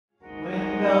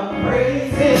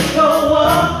praises go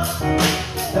up,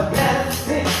 the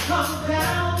blessings come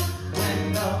down.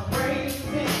 When the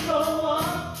praises go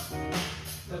up,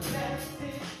 the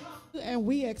blessings come. And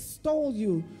we extol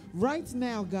you right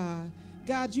now, God.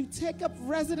 God, you take up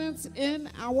residence in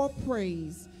our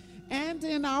praise and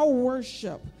in our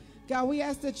worship. God, we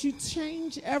ask that you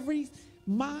change every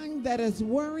mind that is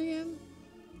worrying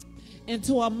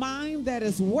into a mind that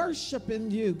is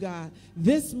worshiping you, God,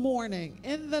 this morning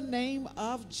in the name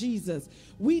of Jesus.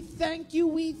 We thank you,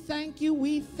 we thank you,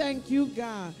 we thank you,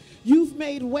 God. You've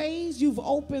made ways, you've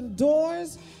opened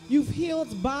doors, you've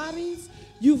healed bodies,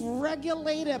 you've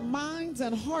regulated minds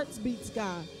and hearts beats,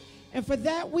 God. And for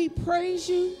that we praise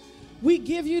you. We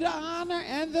give you the honor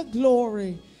and the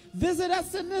glory. Visit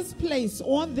us in this place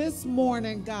on this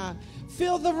morning, God.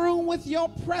 Fill the room with your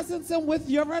presence and with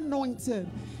your anointing.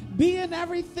 Be in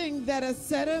everything that is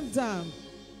said and done.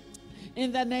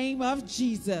 In the name of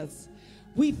Jesus.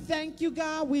 We thank you,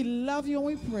 God. We love you and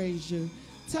we praise you.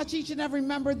 Touch each and every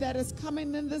member that is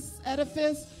coming in this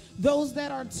edifice. Those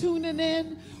that are tuning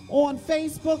in on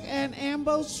Facebook and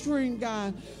Ambo Stream,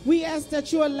 God. We ask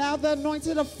that you allow the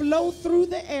anointing to flow through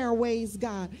the airways,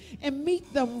 God, and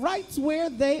meet them right where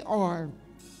they are.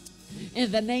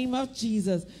 In the name of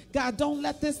Jesus. God, don't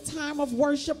let this time of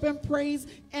worship and praise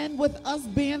end with us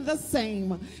being the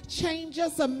same. Change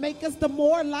us and make us the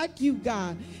more like you,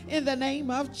 God. In the name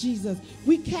of Jesus.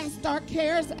 We cast our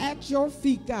cares at your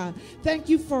feet, God. Thank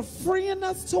you for freeing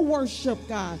us to worship,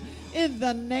 God. In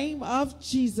the name of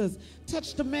Jesus.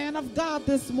 Touch the man of God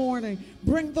this morning.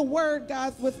 Bring the word,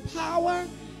 God, with power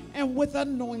and with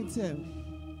anointing.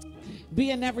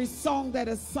 Be in every song that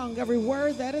is sung, every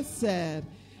word that is said.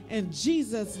 In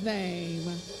Jesus' name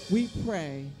we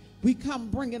pray. We come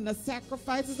bringing the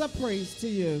sacrifices of praise to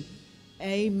you.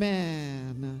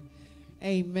 Amen.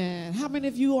 Amen. How many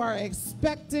of you are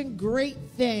expecting great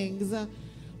things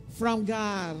from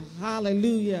God?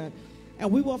 Hallelujah.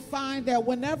 And we will find that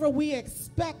whenever we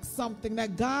expect something,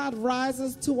 that God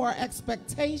rises to our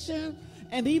expectation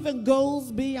and even goes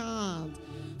beyond.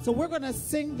 So we're going to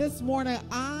sing this morning,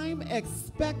 I'm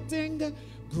expecting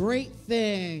great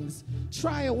things.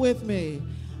 Try it with me.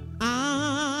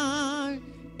 I'm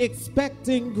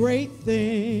expecting great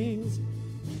things.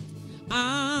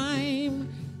 I'm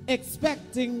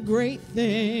expecting great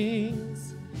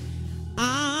things.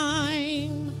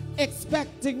 I'm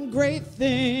expecting great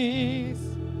things.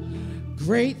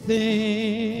 Great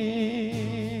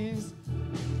things.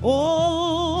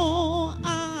 Oh,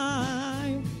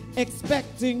 I'm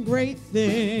expecting great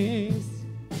things.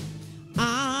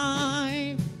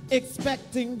 I'm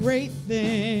expecting great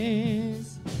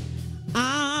things.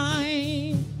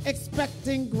 I'm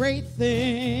expecting great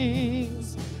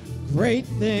things. Great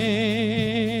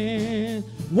things.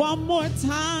 One more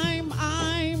time.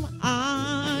 I'm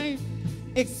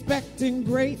expecting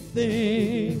great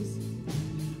things.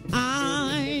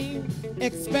 I'm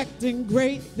expecting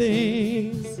great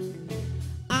things.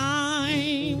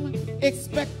 I'm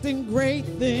expecting great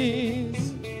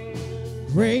things.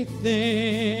 Great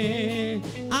things.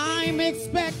 I'm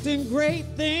expecting great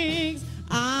things.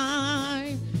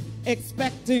 I'm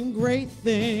expecting great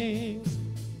things.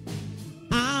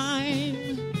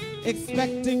 I'm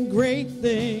expecting great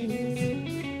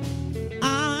things.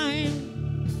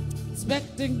 I'm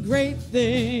expecting great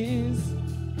things.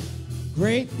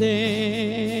 Great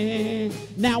things.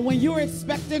 Now, when you're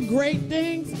expecting great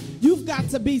things, you've got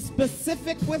to be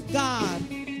specific with God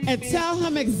and tell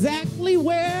him exactly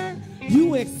where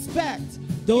you expect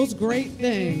those great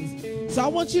things. So I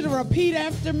want you to repeat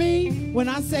after me when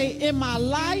I say in my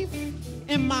life,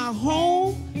 in my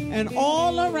home, and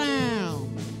all around.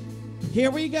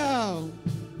 Here we go.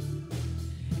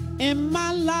 In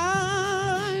my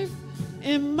life,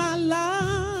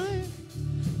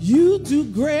 you do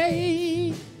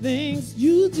great things.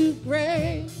 You do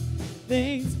great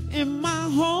things. In my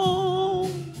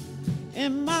home,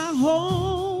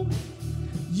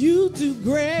 you do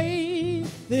great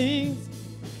things.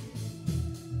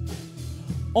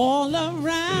 All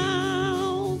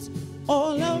around,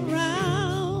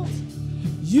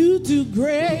 you do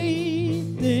great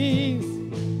things.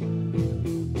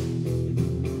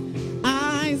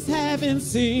 Eyes haven't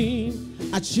seen,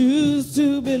 I choose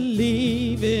to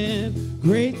believe in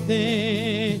great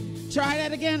things. Try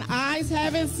that again. Eyes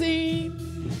haven't seen,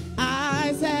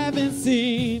 I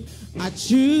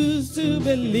choose to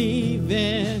believe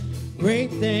in great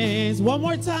things. One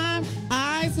more time.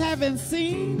 Eyes haven't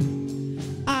seen,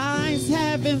 I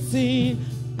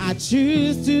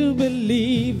choose to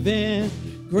believe in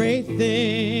great things.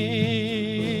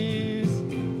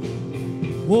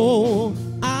 Oh,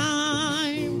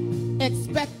 I'm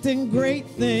expecting expecting great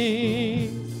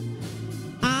things.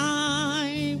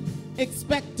 I'm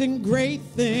expecting great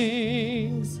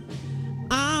things.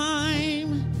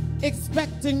 I'm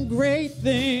expecting great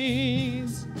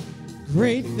things.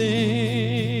 Great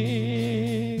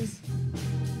things.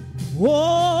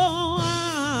 Oh,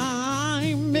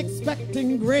 I'm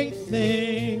expecting great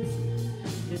things.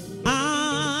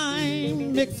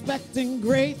 I'm expecting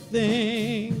great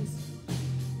things.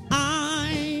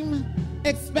 I'm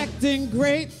expecting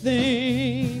great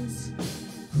things.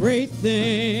 Great things.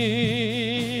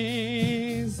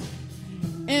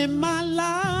 In my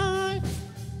life,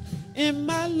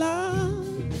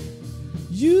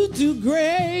 you do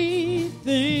great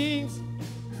things.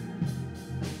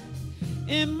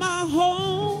 In my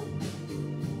home,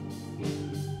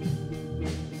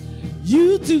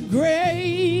 you do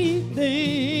great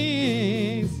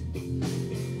things.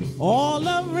 All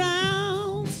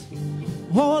around,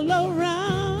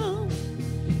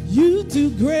 you do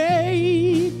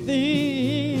great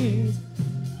things.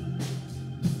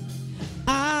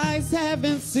 Eyes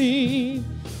haven't seen,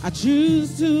 I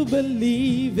choose to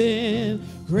believe in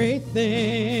great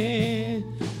things.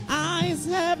 Eyes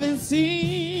haven't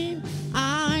seen,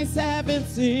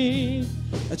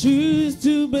 I choose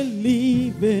to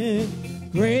believe in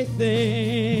great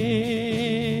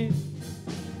things.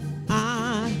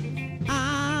 I'm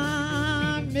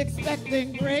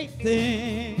expecting great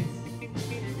things.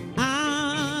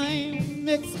 I'm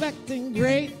expecting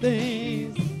great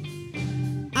things.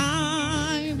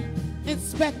 I'm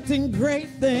expecting great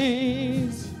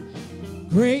things.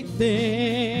 Great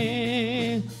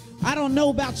things. I don't know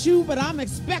about you, but I'm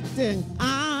expecting.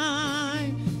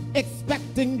 I'm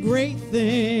expecting great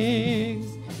things.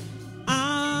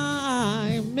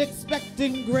 I'm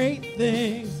expecting great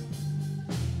things.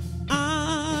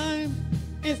 I'm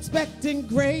expecting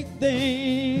great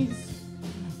things.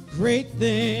 Great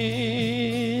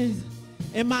things.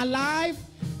 In my life,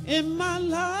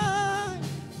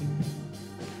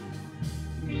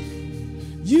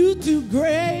 you do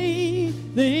great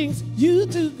things. You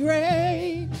do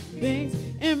great things.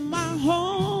 In my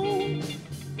home,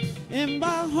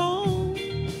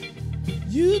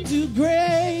 you do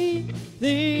great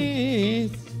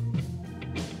things.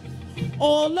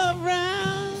 All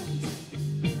around,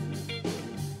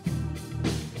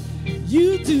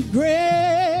 you do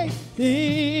great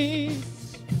things.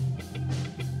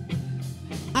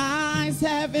 Eyes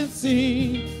haven't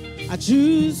seen, I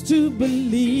choose to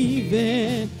believe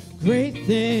in great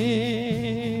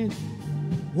things.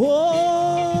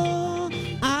 Oh,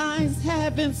 eyes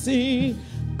haven't seen,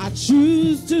 I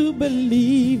choose to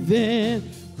believe in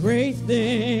great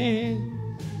things.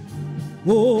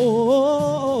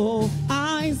 Oh,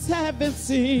 eyes haven't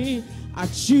seen, I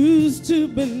choose to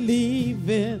believe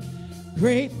in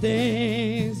great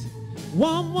things.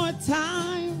 One more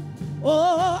time.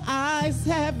 Oh, eyes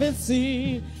haven't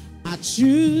seen, I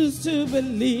choose to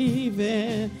believe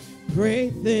in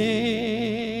great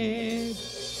things.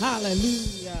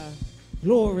 Hallelujah.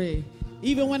 Glory.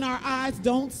 Even when our eyes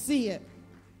don't see it,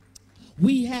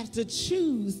 we have to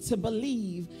choose to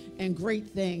believe in great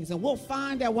things. And we'll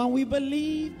find that when we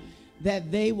believe,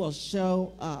 that they will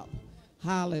show up.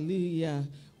 Hallelujah.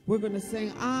 We're going to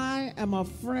sing, I am a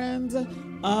friend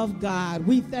of God.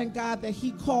 We thank God that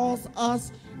he calls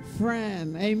us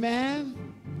friend. Amen.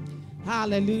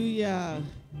 Hallelujah.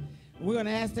 We're going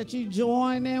to ask that you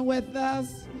join in with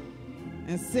us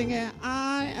and singing,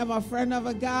 I am a friend of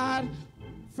a God,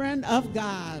 friend of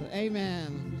God.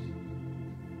 Amen.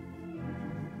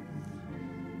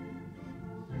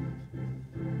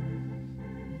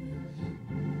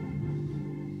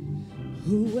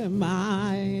 Who am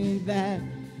I that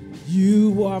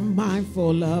you are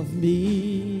mindful of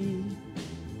me?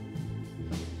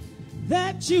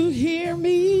 That you hear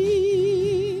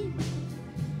me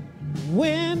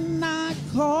when I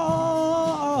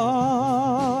call.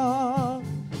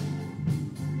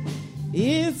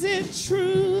 Is it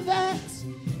true that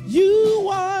you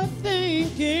are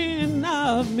thinking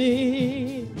of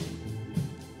me?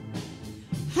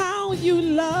 How you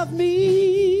love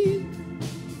me,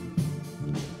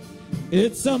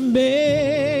 it's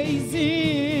amazing.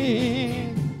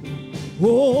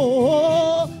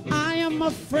 Oh, I am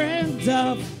a friend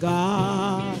of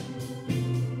God.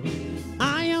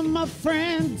 I am a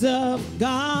friend of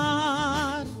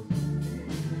God.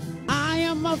 I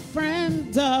am a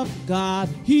friend of God.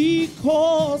 He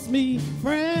calls me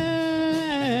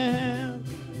friend.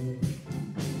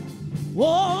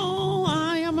 Oh,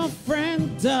 I am a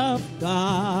friend of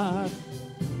God.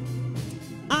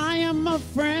 I am a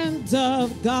friend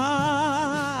of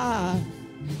God.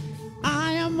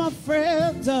 I am a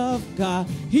friend of God.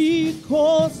 He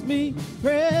calls me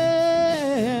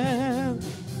friend.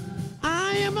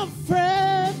 I am a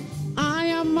friend. I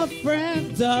am a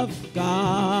friend of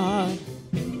God.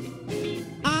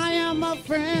 I am a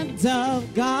friend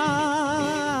of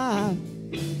God.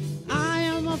 I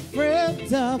am a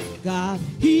friend of God.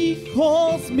 He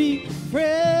calls me friend.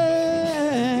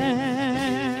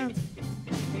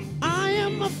 I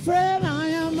am a friend. I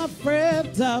am a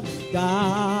friend of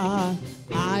God.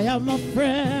 I am a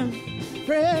friend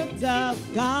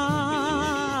of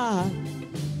God.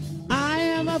 I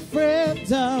am a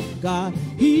friend of God.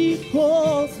 He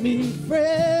calls me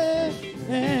friend.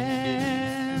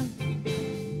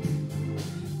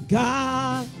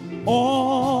 God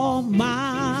Almighty,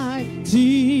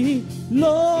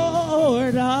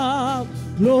 Lord of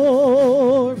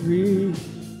glory,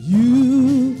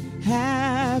 you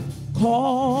have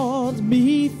called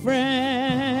me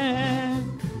friend.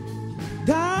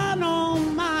 God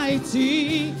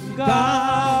Almighty,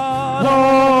 God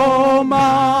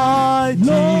Almighty,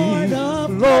 Lord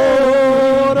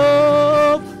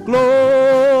of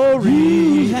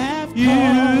glory,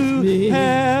 you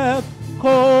have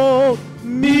called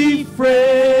me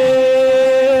friend.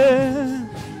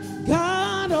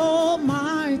 God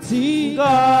Almighty,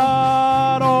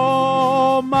 God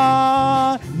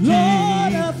Almighty,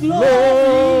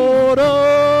 Lord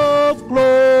of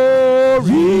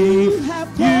glory, you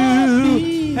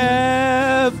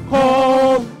have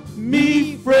called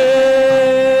me friend.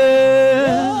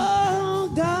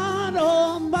 Oh, God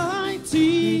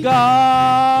Almighty,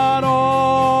 God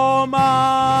Almighty,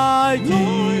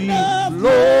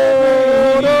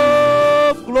 Lord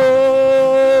of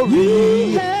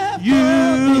glory,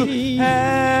 you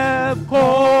have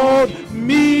called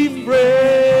me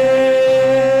friend.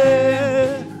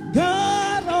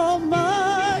 God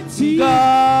Almighty,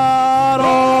 God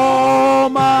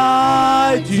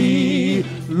Almighty,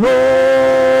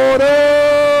 Lord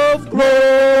of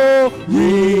glory,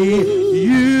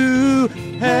 you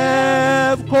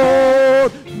have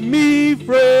called me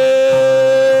friend.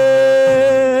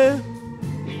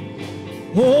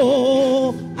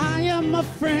 oh, I am a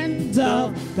friend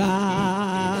of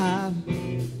God.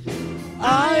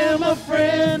 I am a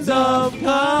friend of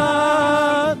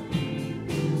God.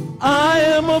 I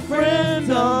am a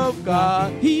friend of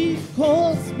God. He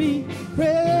calls me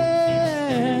friend.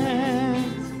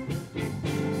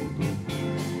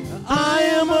 I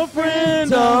am a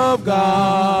friend of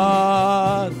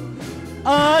God.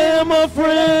 I am a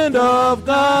friend of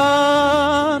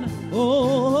God.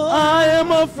 Oh, I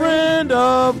am a friend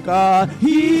of God.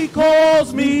 He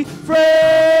calls me friend.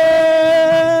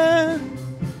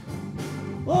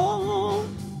 oh,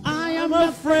 I am I'm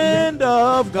a friend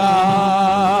of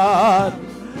God.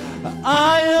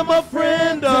 I am a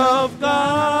friend of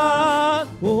God.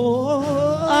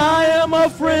 oh, I am a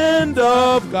friend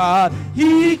of God.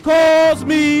 He calls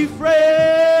me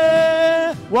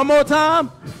friend. One more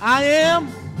time. I am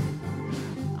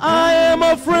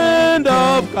a friend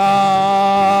of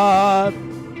God.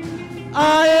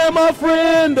 I am a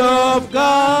friend of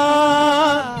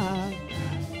God.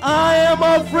 I am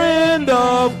a friend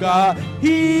of God.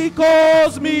 He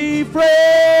calls me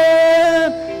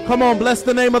friend. Come on, bless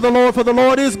the name of the Lord, for the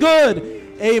Lord is good.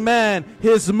 Amen.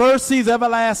 His mercy is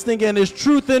everlasting and his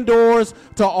truth endures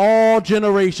to all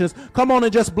generations. Come on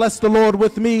and just bless the Lord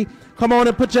with me. Come on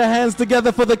and put your hands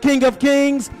together for the King of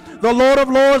Kings, the Lord of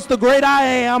Lords, the great I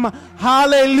am.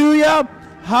 Hallelujah.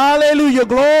 Hallelujah.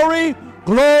 Glory,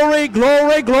 glory,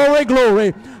 glory, glory,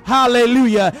 glory.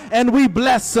 Hallelujah. And we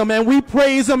bless him and we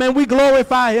praise him and we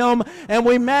glorify him and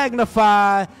we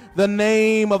magnify the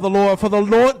name of the Lord. For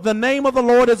the name of the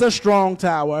Lord is a strong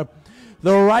tower.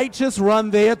 The righteous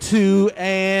run thereto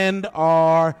and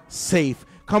are safe.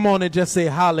 Come on and just say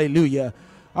hallelujah.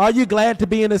 Are you glad to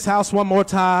be in his house one more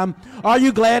time? Are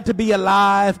you glad to be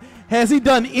alive? Has he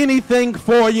done anything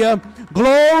for you?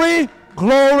 Glory,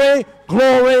 glory,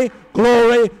 glory,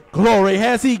 glory, glory.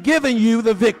 Has he given you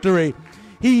the victory?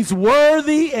 He's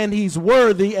worthy and he's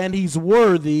worthy and he's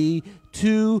worthy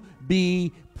to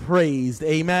be praised.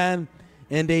 Amen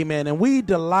and amen. And we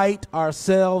delight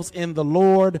ourselves in the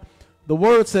Lord. The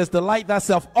word says, delight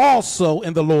thyself also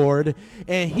in the Lord,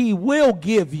 and he will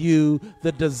give you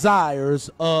the desires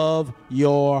of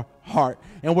your heart.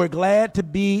 And we're glad to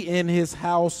be in his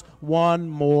house one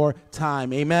more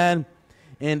time. Amen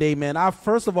and amen.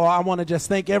 First of all, I want to just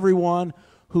thank everyone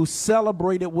who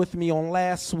celebrated with me on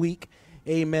last week.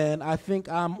 Amen. I think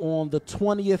I'm on the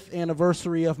 20th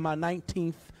anniversary of my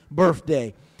 19th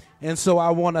birthday. And so I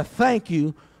want to thank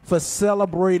you for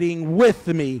celebrating with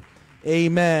me.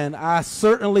 Amen. I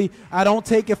don't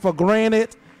take it for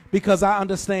granted because I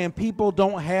understand people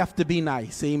don't have to be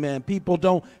nice. Amen. People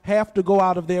don't have to go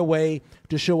out of their way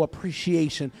to show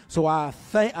appreciation. So I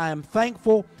am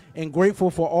thankful and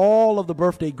grateful for all of the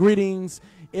birthday greetings,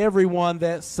 everyone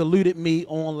that saluted me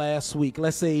on last week.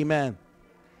 Let's say amen.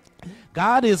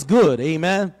 God is good.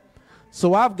 Amen.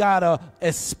 So I've got a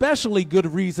especially good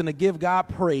reason to give God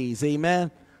praise. Amen.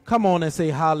 Come on and say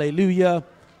hallelujah.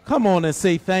 Come on and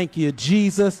say thank you,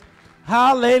 Jesus.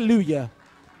 Hallelujah.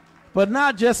 But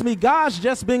not just me. God's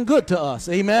just been good to us.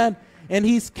 Amen. And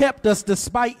he's kept us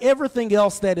despite everything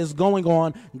else that is going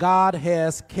on. God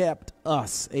has kept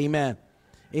us. Amen.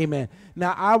 Amen.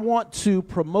 Now, I want to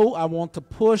promote, I want to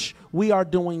push. We are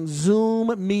doing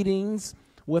Zoom meetings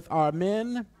with our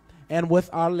men and with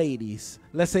our ladies.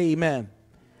 Let's say amen.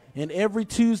 And every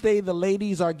Tuesday, the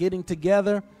ladies are getting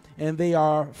together and they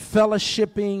are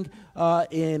fellowshipping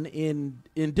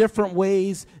in different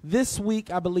ways. This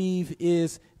week, I believe,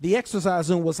 is the exercise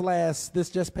Zoom was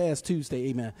just past Tuesday,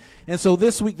 amen. And so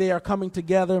this week they are coming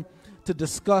together to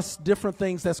discuss different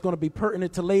things that's going to be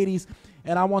pertinent to ladies.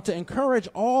 And I want to encourage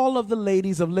all of the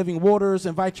ladies of Living Waters,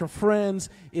 invite your friends.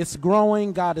 It's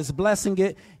growing. God is blessing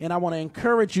it. And I want to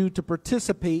encourage you to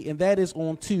participate, and that is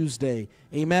on Tuesday.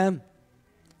 Amen.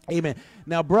 Amen.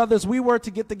 Now, brothers, we were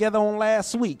to get together on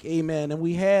last week, amen, and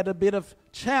we had a bit of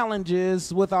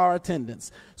challenges with our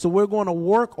attendance. So we're going to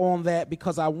work on that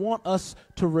because I want us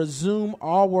to resume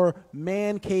our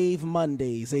Man Cave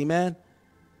Mondays, amen.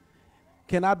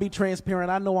 Can I be transparent?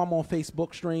 I know I'm on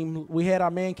Facebook stream. We had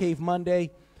our Man Cave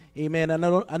Monday, amen.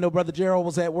 I know Brother Gerald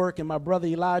was at work and my brother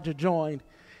Elijah joined,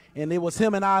 and it was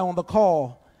him and I on the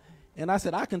call, and I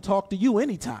said, I can talk to you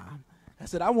anytime. I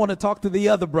said, I want to talk to the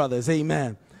other brothers,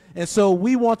 amen. And so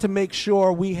we want to make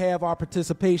sure we have our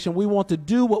participation. We want to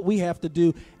do what we have to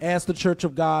do as the Church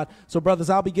of God. So, brothers,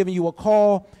 I'll be giving you a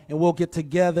call, and we'll get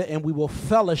together, and we will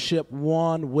fellowship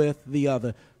one with the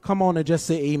other. Come on and just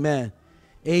say amen.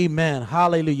 Amen.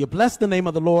 Hallelujah. Bless the name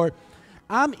of the Lord.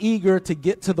 I'm eager to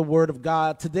get to the Word of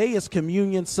God. Today is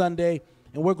Communion Sunday,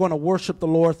 and we're going to worship the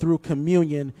Lord through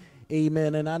communion.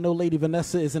 Amen. And I know Lady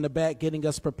Vanessa is in the back getting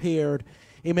us prepared.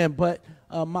 Amen. But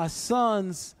my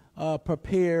sons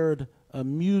prepared a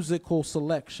musical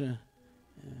selection.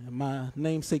 My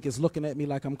namesake is looking at me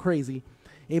like I'm crazy.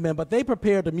 Amen. But they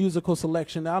prepared a musical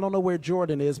selection. Now, I don't know where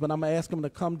Jordan is, but I'm going to ask him to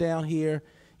come down here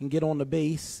and get on the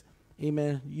bass.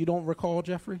 Amen. You don't recall,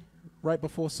 Jeffrey? Right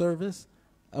before service?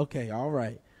 Okay. All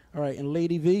right. All right. And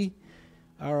Lady V?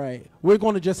 All right. We're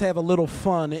going to just have a little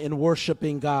fun in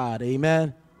worshiping God.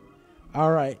 Amen.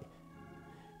 All right.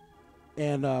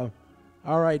 And all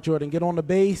right, Jordan, get on the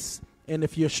bass. And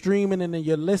if you're streaming and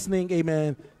you're listening,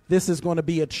 amen, this is going to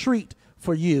be a treat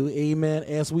for you, amen,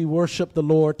 as we worship the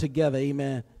Lord together,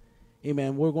 amen.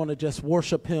 Amen. We're going to just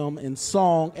worship him in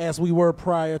song as we were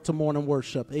prior to morning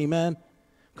worship, amen.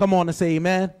 Come on and say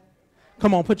amen.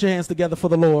 Come on, put your hands together for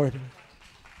the Lord.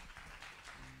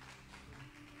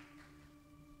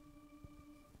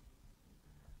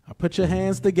 Put your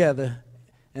hands together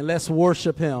and let's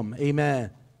worship him,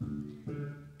 amen.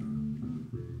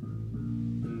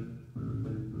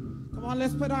 Come on,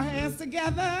 let's put our hands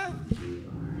together.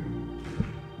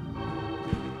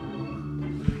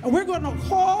 And we're going to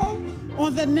call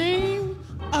on the name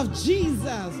of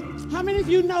Jesus. How many of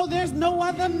you know there's no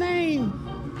other name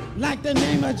like the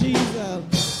name of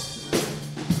Jesus?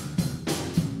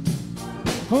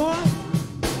 Come on.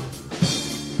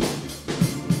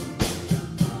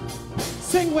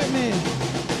 Sing with me.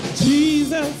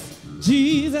 Jesus,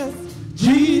 Jesus,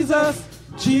 Jesus,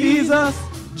 Jesus,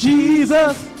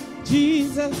 Jesus.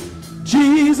 Jesus,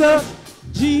 Jesus,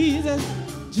 Jesus,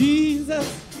 Jesus,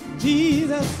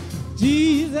 Jesus,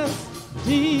 Jesus,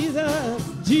 Jesus,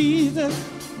 Jesus,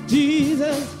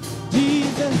 Jesus,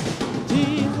 Jesus,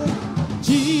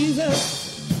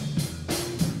 Jesus,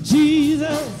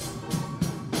 Jesus,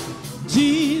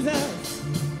 Jesus,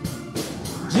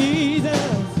 Jesus,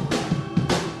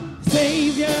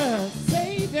 Savior,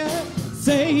 Savior,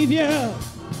 Savior,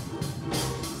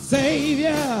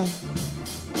 Savior.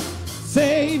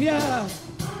 Savior,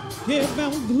 give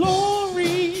him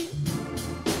glory,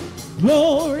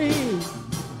 glory,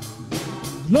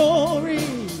 glory,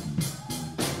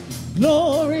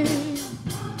 glory.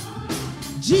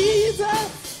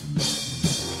 Jesus,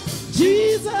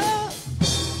 Jesus,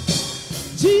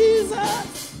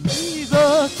 Jesus,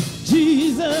 Jesus,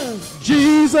 Jesus,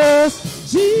 Jesus,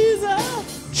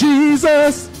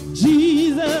 Jesus,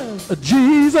 Jesus,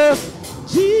 Jesus,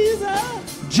 Jesus,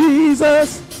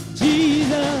 Jesus,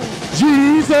 Jesus,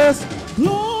 Jesus,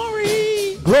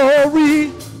 glory,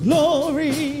 glory,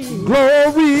 glory,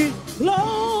 glory,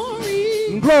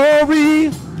 glory,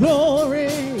 glory,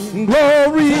 glory,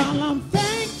 glory,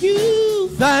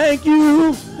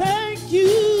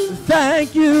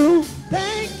 Thank you.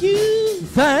 Thank you.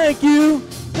 Thank you.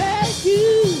 Thank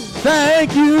you.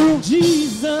 Thank you.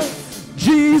 Jesus.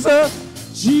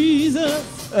 Jesus.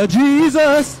 Jesus.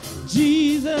 Jesus.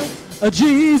 Jesus.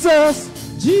 Jesus.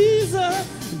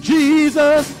 Jesus.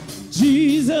 Jesus.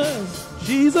 Jesus.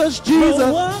 Jesus. Jesus.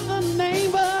 No other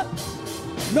name but,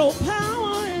 no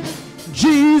power in it.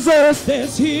 Jesus.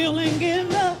 There's healing in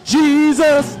the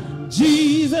Jesus.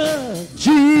 Jesus.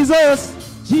 Jesus.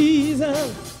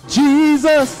 Jesus.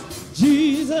 Jesus.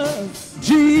 Jesus.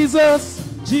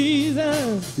 Jesus.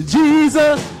 Jesus.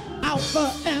 Jesus.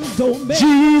 Alpha and Omega.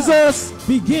 Jesus.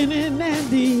 Beginning and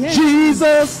the end.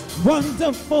 Jesus.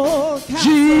 Wonderful Counselor.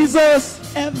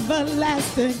 Jesus.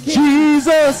 Everlasting King.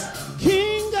 Jesus.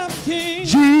 King of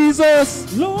Kings.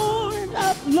 Jesus. Lord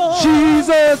of Lords.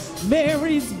 Jesus.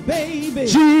 Mary's baby.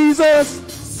 Jesus.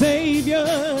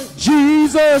 Savior.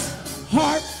 Jesus.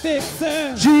 Heart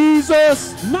fixer.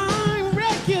 Jesus. Mind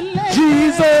regulator.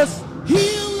 Jesus.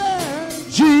 Healer.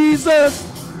 Jesus.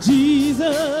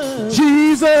 Jesus.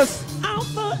 Jesus.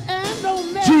 Alpha and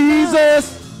Omega.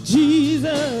 Jesus.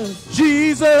 Jesus.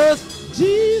 Jesus.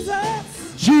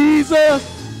 Jesus. Jesus.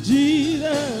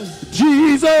 Jesus.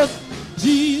 Jesus.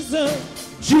 Jesus.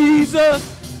 Jesus.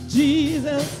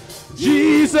 Jesus.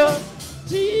 Jesus.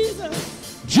 Jesus.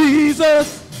 Jesus.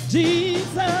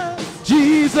 Jesus.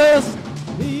 Jesus.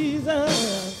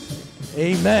 Jesus.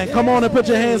 Amen. Come on and put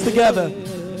your hands together.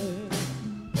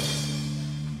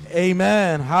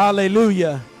 Amen.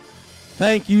 Hallelujah.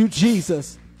 Thank you,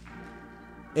 Jesus.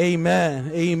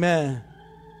 Amen. Amen.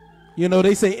 You know,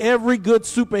 they say every good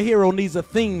superhero needs a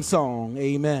theme song.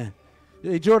 Amen.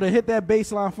 Hey, Jordan, hit that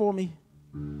bass line for me.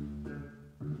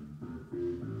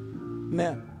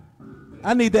 Now,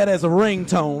 I need that as a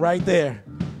ringtone right there.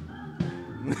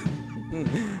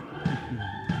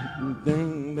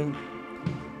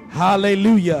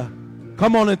 Hallelujah.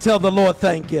 Come on and tell the Lord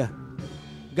thank you.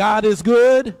 God is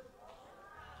good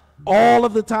all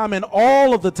of the time, and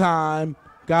all of the time,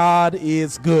 God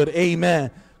is good. Amen.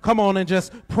 Come on and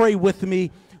just pray with me.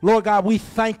 Lord God, we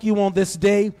thank you on this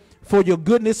day for your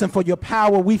goodness and for your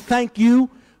power. We thank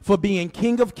you for being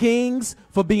King of Kings,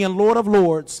 for being Lord of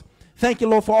Lords. Thank you,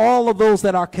 Lord, for all of those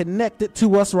that are connected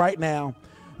to us right now,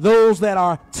 those that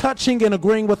are touching and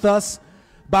agreeing with us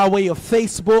by way of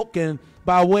Facebook and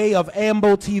by way of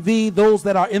Ambo TV, those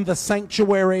that are in the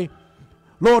sanctuary.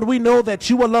 Lord, we know that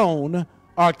you alone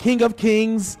are King of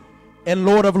Kings and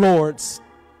Lord of Lords.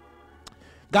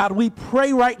 God, we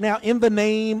pray right now in the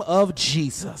name of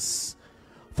Jesus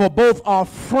for both our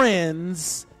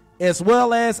friends as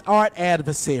well as our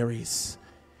adversaries.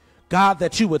 God,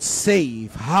 that you would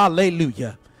save,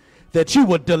 hallelujah, that you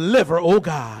would deliver, oh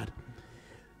God,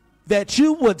 that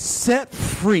you would set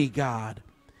free, God,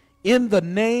 in the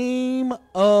name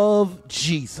of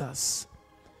Jesus,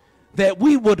 that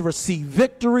we would receive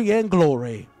victory and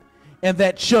glory, and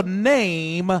that your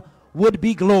name would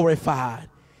be glorified.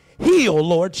 Heal,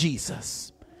 Lord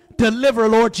Jesus. Deliver,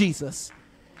 Lord Jesus.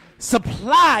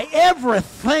 Supply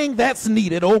everything that's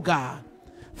needed, oh God.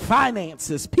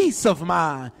 Finances, peace of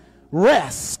mind,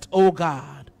 rest, oh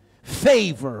God.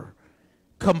 Favor,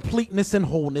 completeness, and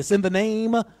wholeness in the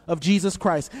name of Jesus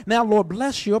Christ. Now, Lord,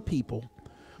 bless your people,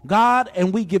 God,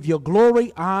 and we give you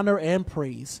glory, honor, and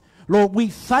praise. Lord, we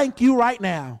thank you right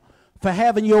now for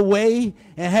having your way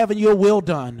and having your will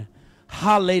done.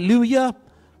 Hallelujah.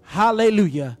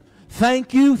 Hallelujah.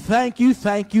 Thank you, thank you,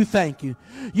 thank you, thank you.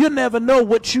 You never know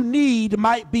what you need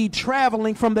might be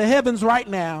traveling from the heavens right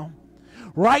now,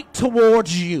 right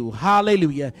towards you.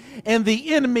 Hallelujah. And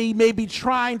the enemy may be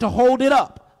trying to hold it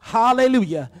up.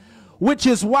 Hallelujah. Which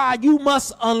is why you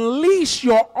must unleash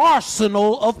your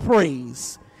arsenal of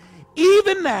praise.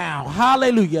 Even now,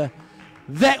 hallelujah,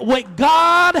 that what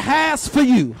God has for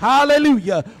you,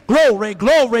 hallelujah, glory,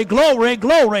 glory, glory,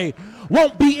 glory,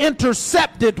 won't be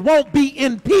intercepted, won't be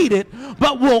impeded,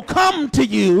 but will come to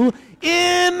you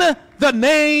in the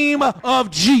name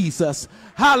of Jesus.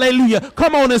 Hallelujah.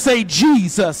 Come on and say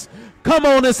Jesus. Come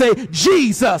on and say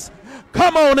Jesus.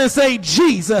 Come on and say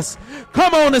Jesus.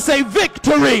 Come on and say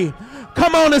victory.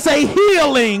 Come on and say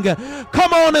healing.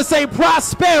 Come on and say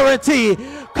prosperity.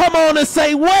 Come on and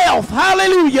say wealth.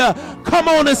 Hallelujah. Come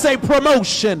on and say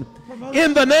promotion.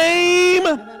 In the name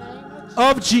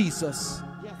of Jesus.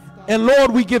 And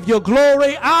Lord, we give you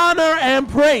glory, honor, and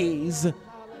praise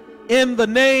in the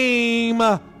name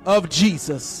of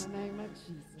Jesus.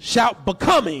 Shout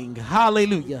becoming.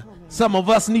 Hallelujah. Some of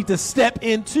us need to step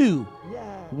into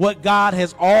what God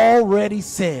has already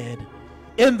said.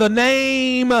 In the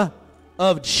name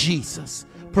of Jesus.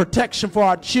 Protection for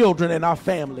our children and our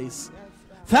families.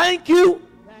 Thank you.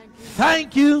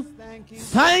 Thank you.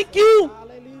 Thank you.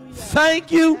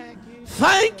 Thank you.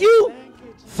 Thank you.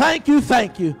 Thank you.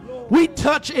 Thank you. We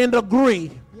touch and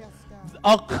agree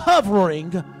a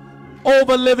covering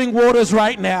over Living Waters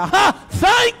right now.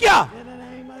 Thank you.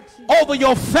 Over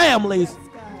your families,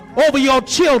 over your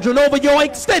children, over your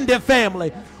extended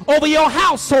family, over your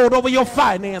household, over your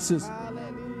finances,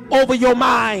 over your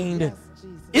mind.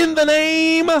 In the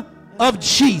name of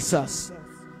Jesus.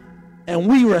 And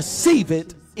we receive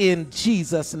it in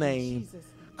Jesus' name.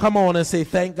 Come on and say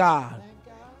thank God.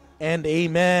 And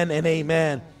amen and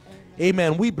amen.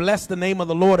 Amen. We bless the name of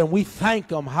the Lord and we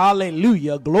thank him.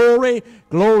 Hallelujah. Glory,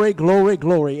 glory, glory,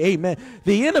 glory. Amen.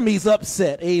 The enemy's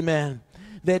upset. Amen.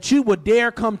 That you would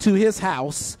dare come to his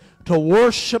house to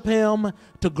worship him,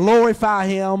 to glorify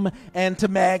him, and to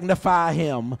magnify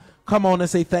him. Come on and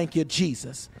say thank you,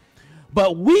 Jesus.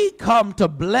 But we come to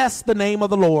bless the name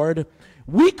of the Lord.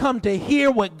 We come to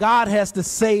hear what God has to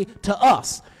say to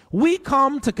us. We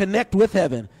come to connect with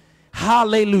heaven.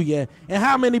 Hallelujah. And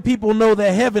how many people know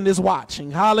that heaven is watching?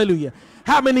 Hallelujah.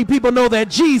 How many people know that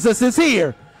Jesus is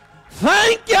here?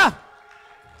 Thank you.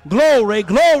 Glory,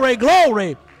 glory,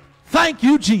 glory. Thank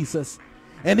you, Jesus.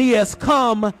 And he has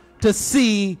come to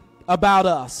see about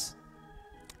us.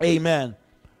 Amen.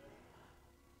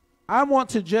 I want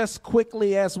to just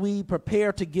quickly, as we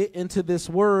prepare to get into this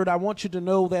word, I want you to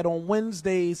know that on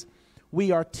Wednesdays,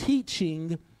 we are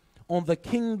teaching on the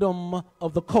kingdom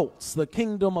of the cults, the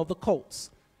kingdom of the cults.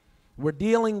 We're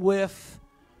dealing with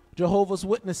Jehovah's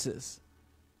Witnesses.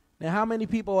 Now, how many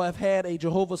people have had a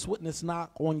Jehovah's Witness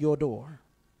knock on your door?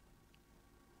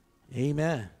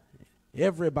 Amen.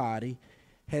 Everybody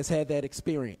has had that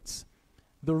experience.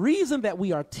 The reason that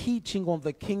we are teaching on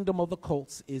the kingdom of the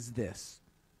cults is this.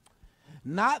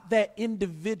 Not that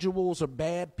individuals are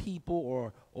bad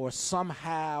people or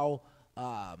somehow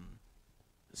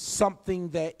something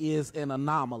that is an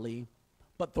anomaly,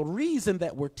 but the reason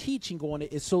that we're teaching on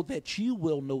it is so that you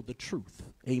will know the truth.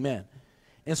 Amen.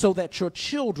 And so that your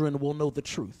children will know the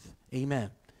truth.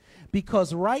 Amen.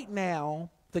 Because right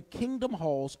now, the kingdom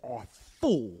halls are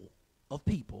full of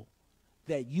people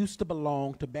that used to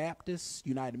belong to Baptists,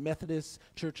 United Methodists,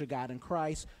 Church of God in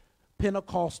Christ,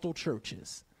 Pentecostal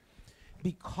churches.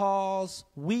 Because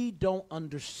we don't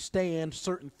understand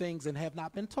certain things and have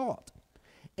not been taught.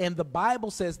 And the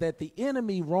Bible says that the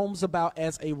enemy roams about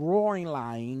as a roaring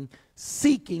lion,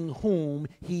 seeking whom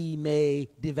he may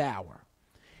devour.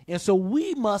 And so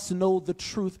we must know the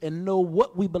truth and know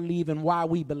what we believe and why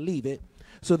we believe it,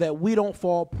 so that we don't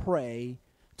fall prey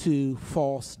to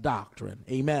false doctrine.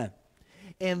 Amen.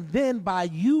 And then by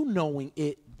you knowing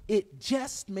it, it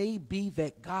just may be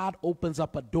that God opens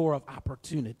up a door of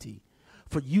opportunity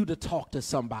for you to talk to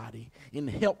somebody and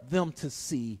help them to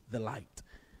see the light.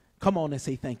 Come on and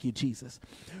say thank you, Jesus.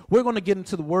 We're going to get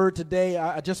into the word today.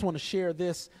 I just want to share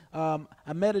this. I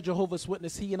met a Jehovah's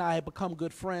Witness. He and I have become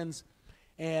good friends.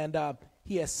 And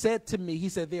he has said to me, he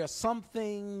said, there are some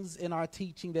things in our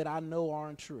teaching that I know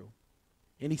aren't true.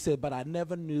 And he said, but I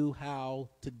never knew how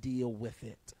to deal with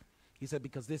it. He said,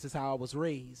 because this is how I was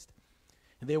raised.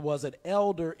 And there was an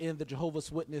elder in the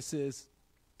Jehovah's Witnesses,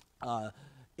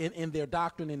 in their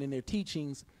doctrine and in their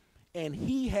teachings, and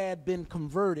he had been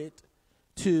converted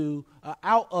to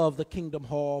out of the Kingdom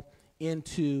Hall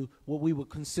into what we would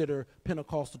consider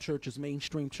Pentecostal churches,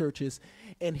 mainstream churches.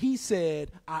 And he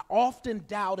said, I often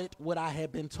doubted what I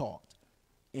had been taught.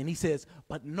 And he says,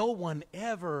 but no one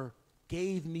ever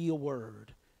gave me a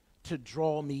word to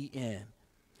draw me in.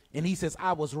 And he says,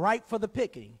 I was ripe for the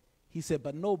picking. He said,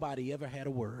 but nobody ever had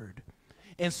a word.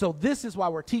 And so this is why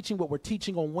we're teaching what we're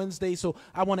teaching on Wednesdays. So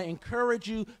I want to encourage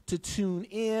you to tune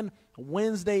in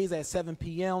Wednesdays at 7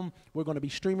 p.m. We're going to be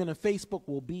streaming on Facebook.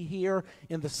 We'll be here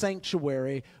in the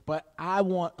sanctuary. But I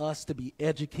want us to be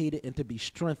educated and to be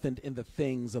strengthened in the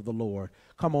things of the Lord.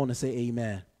 Come on and say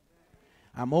amen.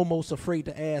 I'm almost afraid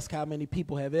to ask how many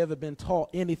people have ever been taught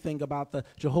anything about the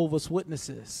Jehovah's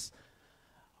Witnesses.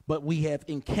 But we have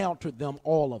encountered them,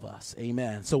 all of us.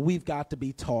 Amen. So we've got to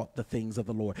be taught the things of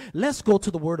the Lord. Let's go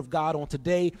to the Word of God on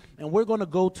today, and we're going to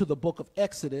go to the book of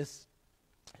Exodus.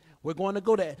 We're going to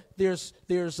go to, there's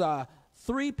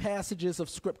 3 passages of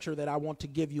Scripture that I want to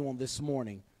give you on this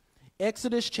morning.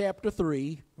 Exodus chapter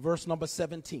 3, verse number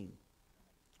 17.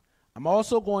 I'm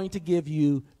also going to give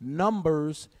you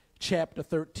Numbers chapter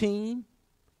 13,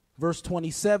 verse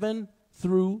 27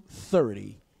 through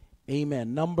 30.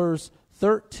 Amen. Numbers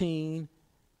 13,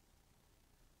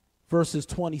 verses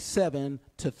 27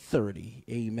 to 30.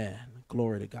 Amen.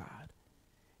 Glory to God.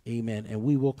 Amen. And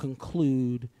we will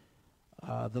conclude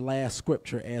the last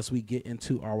scripture as we get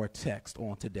into our text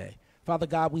on today. Father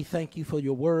God, we thank you for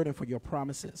your word and for your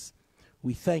promises.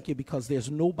 We thank you because there's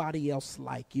nobody else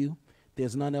like you.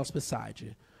 There's none else beside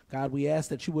you. God, we ask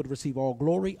that you would receive all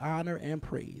glory, honor, and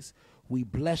praise. We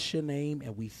bless your name,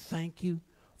 and we thank you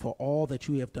for all that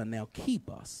you have done. Now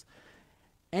keep us.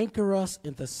 Anchor us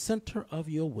in the center of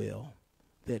your will,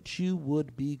 that you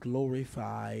would be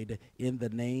glorified in the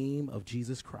name of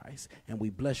Jesus Christ. And we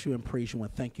bless you and praise you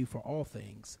and thank you for all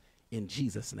things. In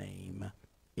Jesus' name,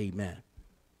 amen.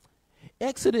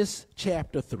 Exodus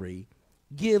chapter 3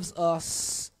 gives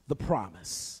us the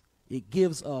promise. It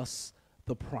gives us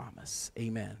the promise.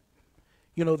 Amen.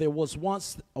 You know, there was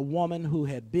once a woman who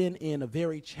had been in a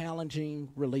very challenging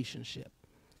relationship.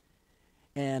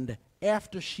 And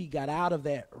after she got out of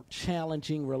that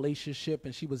challenging relationship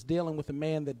and she was dealing with a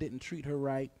man that didn't treat her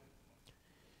right,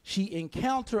 she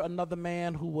encountered another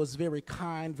man who was very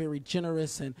kind, very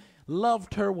generous, and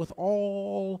loved her with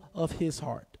all of his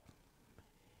heart.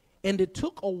 And it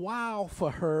took a while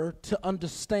for her to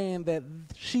understand that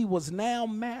she was now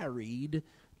married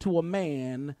to a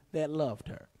man that loved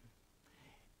her.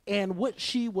 And what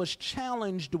she was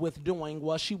challenged with doing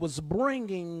was she was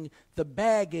bringing the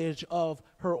baggage of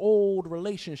her old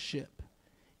relationship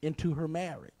into her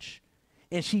marriage.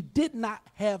 And she did not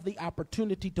have the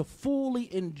opportunity to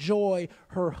fully enjoy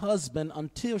her husband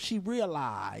until she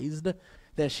realized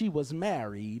that she was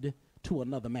married to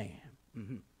another man.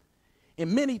 Mm-hmm.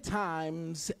 And many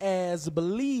times as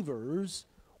believers,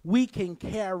 we can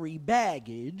carry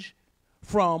baggage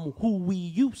from who we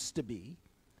used to be.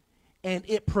 And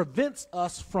it prevents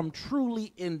us from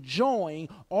truly enjoying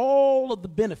all of the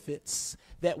benefits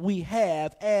that we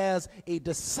have as a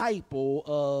disciple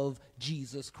of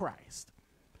Jesus Christ.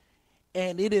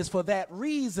 And it is for that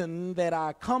reason that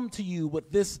I come to you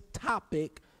with this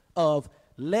topic of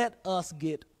let us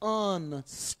get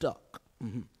unstuck.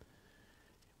 Mm-hmm.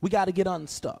 We got to get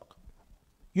unstuck.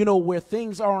 You know, where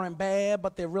things aren't bad,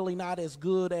 but they're really not as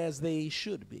good as they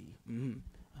should be. Mm-hmm.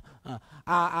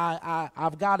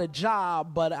 I've got a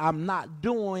job, but I'm not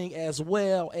doing as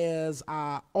well as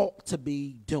I ought to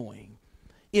be doing.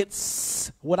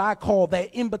 It's what I call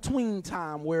that in-between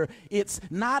time where it's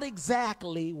not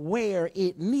exactly where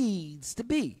it needs to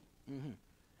be. Mm-hmm.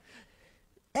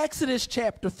 Exodus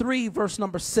chapter 3, verse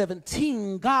number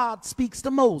 17, God speaks to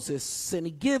Moses, and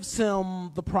he gives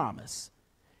him the promise.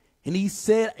 And he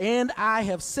said, and I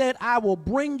have said, I will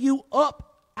bring you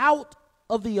up out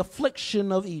of the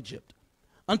affliction of Egypt,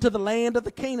 unto the land of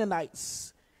the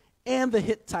Canaanites, and the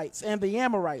Hittites, and the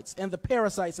Amorites, and the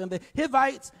Perizzites, and the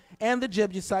Hivites, and the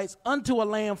Jebusites, unto a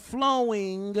land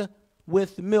flowing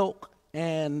with milk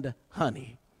and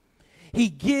honey. He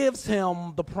gives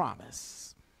him the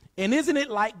promise. And isn't it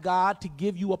like God to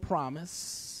give you a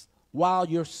promise while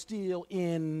you're still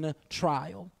in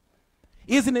trial?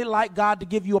 Isn't it like God to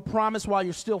give you a promise while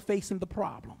you're still facing the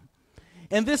problem?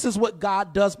 And this is what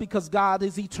God does because God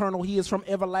is eternal. He is from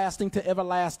everlasting to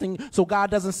everlasting. So God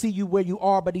doesn't see you where you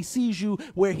are, but he sees you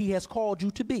where he has called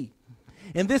you to be.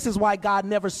 And this is why God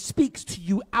never speaks to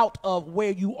you out of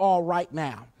where you are right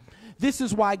now. This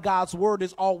is why God's word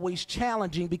is always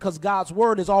challenging, because God's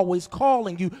word is always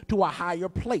calling you to a higher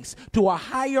place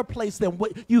than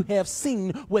what you have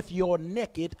seen with your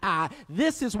naked eye.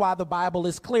 This is why the Bible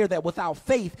is clear that without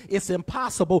faith, it's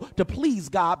impossible to please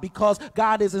God, because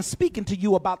God isn't speaking to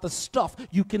you about the stuff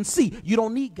you can see. You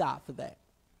don't need God for that.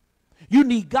 You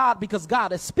need God because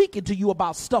God is speaking to you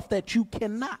about stuff that you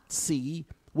cannot see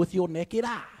with your naked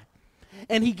eye.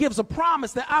 And he gives a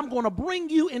promise that I'm going to bring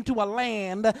you into a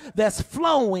land that's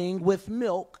flowing with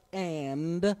milk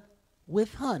and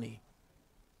with honey.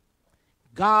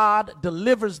 God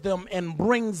delivers them and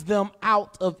brings them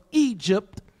out of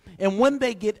Egypt. And when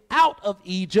they get out of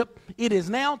Egypt, it is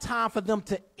now time for them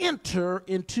to enter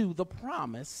into the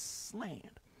promised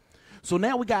land. So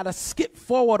now we got to skip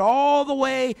forward all the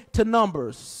way to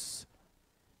Numbers.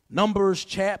 Numbers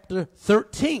chapter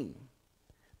 13.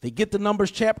 They get to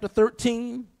Numbers chapter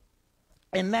 13,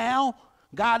 and now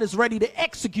God is ready to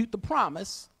execute the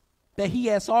promise that he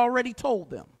has already told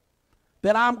them,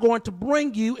 that I'm going to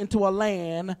bring you into a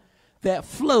land that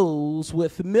flows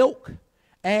with milk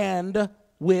and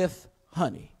with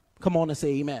honey. Come on and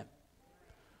say amen.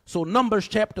 So Numbers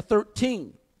chapter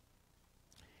 13,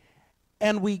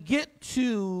 and we get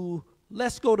to,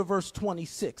 let's go to verse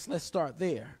 26. Let's start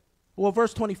there. Well,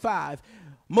 verse 25.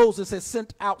 Moses has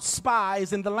sent out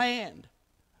spies in the land.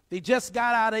 They just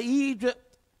got out of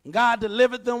Egypt. God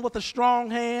delivered them with a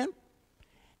strong hand.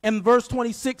 And verse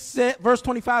 25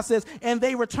 says, and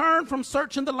they returned from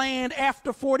searching the land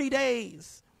after 40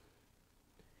 days.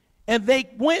 And they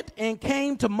went and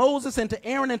came to Moses and to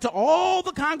Aaron and to all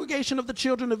the congregation of the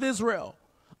children of Israel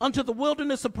unto the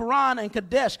wilderness of Paran and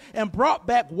Kadesh, and brought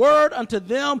back word unto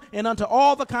them and unto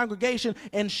all the congregation,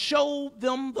 and showed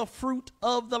them the fruit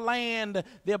of the land.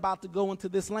 They're about to go into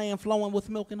this land flowing with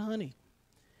milk and honey.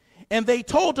 And they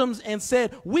told him and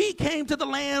said, we came to the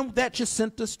land that you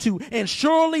sent us to, and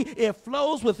surely it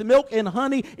flows with milk and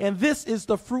honey, and this is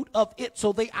the fruit of it.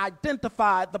 So they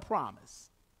identified the promise.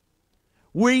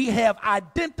 We have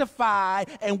identified,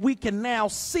 and we can now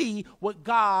see what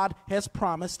God has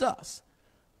promised us.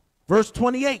 Verse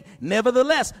 28,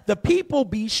 nevertheless, the people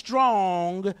be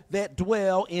strong that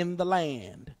dwell in the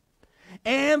land,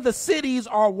 and the cities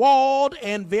are walled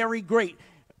and very great.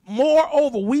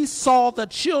 Moreover, we saw the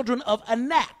children of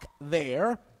Anak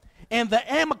there, and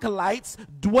the Amalekites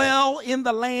dwell in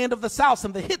the land of the south,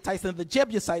 and the Hittites and the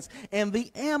Jebusites and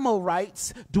the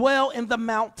Amorites dwell in the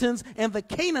mountains, and the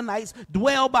Canaanites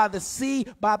dwell by the sea,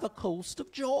 by the coast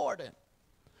of Jordan.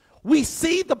 We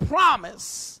see the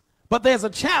promise, but there's a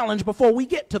challenge before we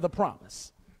get to the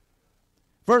promise.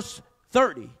 Verse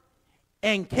 30,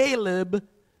 and Caleb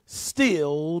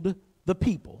stilled the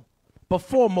people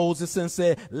before Moses and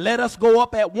said, let us go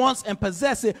up at once and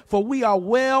possess it, for we are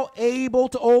well able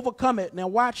to overcome it. Now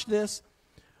watch this.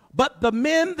 But the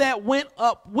men that went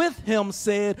up with him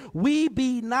said, we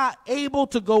be not able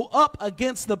to go up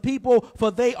against the people,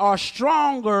 for they are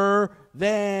stronger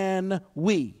than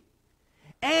we.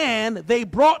 And they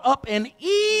brought up an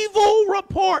evil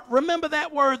report. Remember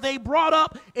that word. They brought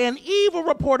up an evil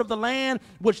report of the land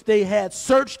which they had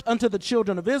searched unto the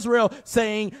children of Israel,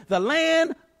 saying, the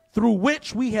land through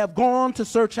which we have gone to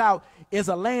search out is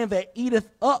a land that eateth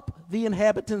up the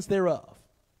inhabitants thereof.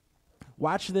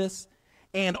 Watch this.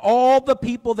 And all the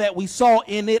people that we saw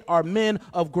in it are men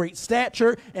of great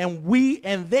stature,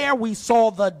 and there we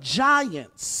saw the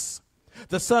giants,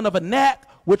 the son of Anak,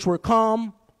 which were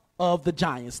come of the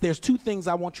giants. There's two things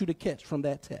I want you to catch from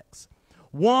that text.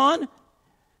 One,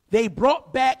 they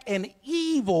brought back an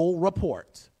evil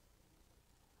report.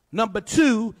 Number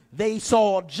two, they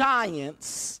saw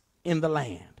giants in the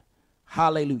land.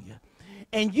 Hallelujah.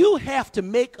 And you have to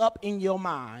make up in your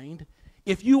mind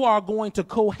if you are going to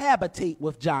cohabitate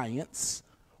with giants,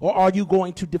 or are you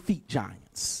going to defeat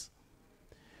giants?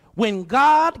 When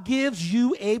God gives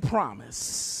you a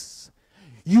promise,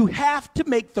 you have to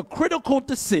make the critical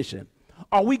decision.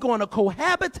 Are we going to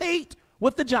cohabitate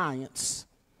with the giants,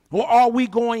 or are we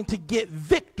going to get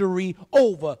victory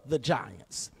over the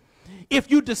giants? If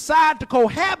you decide to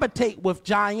cohabitate with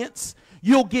giants,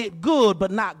 you'll get good,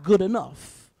 but not good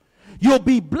enough. You'll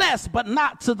be blessed, but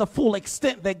not to the full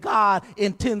extent that God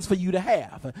intends for you to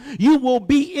have. You will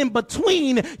be in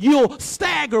between. You'll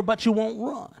stagger, but you won't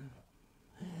run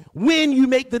when you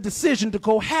make the decision to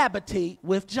cohabitate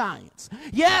with giants.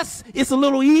 Yes, it's a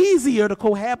little easier to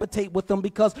cohabitate with them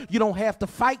because you don't have to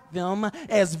fight them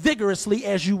as vigorously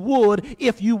as you would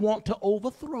if you want to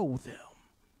overthrow them.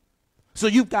 So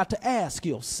you've got to ask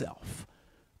yourself,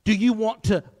 do you want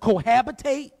to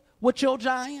cohabitate with your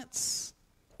giants,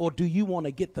 or do you want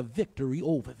to get the victory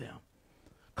over them?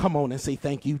 Come on and say,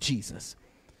 thank you, Jesus.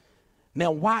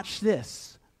 Now watch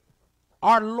this.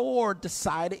 Our Lord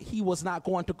decided he was not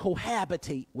going to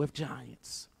cohabitate with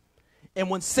giants.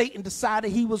 And when Satan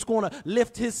decided he was going to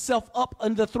lift himself up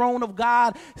on the throne of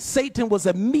God, Satan was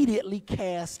immediately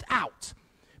cast out,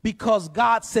 because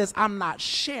God says, I'm not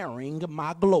sharing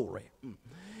my glory.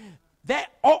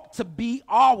 That ought to be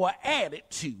our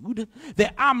attitude,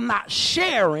 that I'm not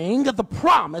sharing the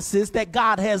promises that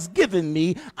God has given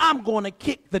me. I'm going to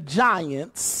kick the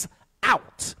giants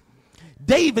out.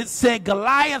 David said,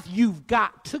 Goliath, you've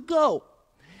got to go.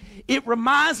 It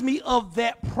reminds me of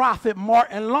that prophet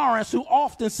Martin Lawrence, who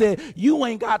often said, you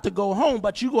ain't got to go home,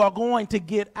 but you are going to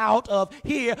get out of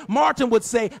here. Martin would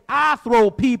say, I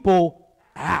throw people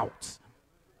out.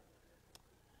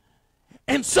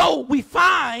 And so we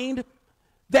find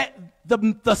that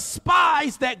the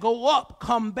spies that go up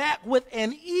come back with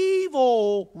an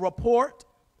evil report.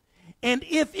 And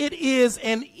if it is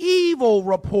an evil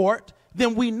report,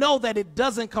 then we know that it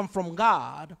doesn't come from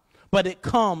God, but it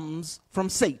comes from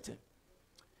Satan.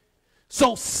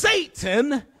 So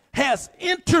Satan has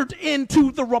entered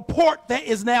into the report that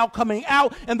is now coming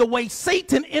out, and the way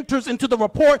Satan enters into the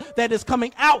report that is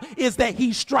coming out is that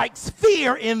he strikes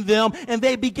fear in them, and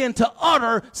they begin to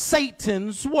utter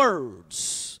Satan's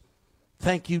words.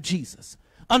 Thank you, Jesus.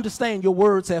 Understand, your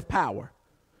words have power.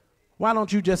 Why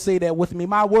don't you just say that with me?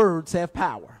 My words have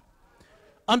power.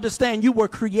 Understand, you were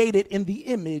created in the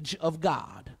image of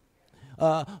God.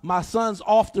 My sons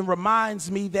often reminds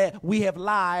me that we have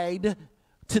lied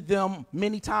to them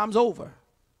many times over.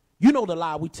 You know the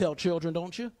lie we tell children,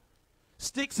 don't you?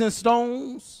 Sticks and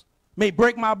stones may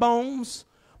break my bones,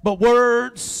 but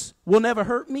words will never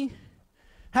hurt me?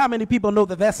 How many people know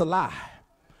that that's a lie?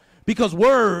 Because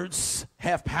words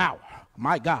have power.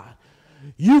 My God.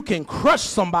 You can crush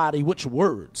somebody with your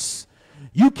words.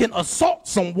 You can assault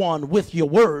someone with your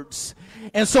words.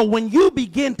 And so when you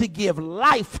begin to give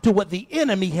life to what the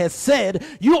enemy has said,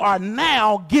 you are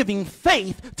now giving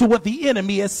faith to what the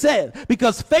enemy has said.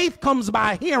 Because faith comes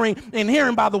by hearing, and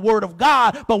hearing by the word of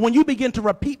God. But when you begin to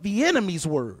repeat the enemy's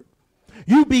word,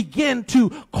 you begin to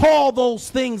call those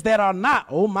things that are not,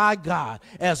 oh my God,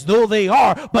 as though they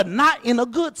are, but not in a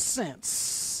good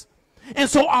sense. And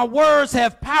so our words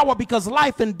have power, because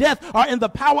life and death are in the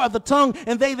power of the tongue,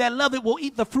 and they that love it will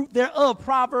eat the fruit thereof.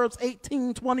 Proverbs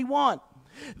 18:21.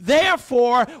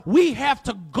 Therefore, we have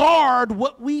to guard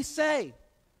what we say.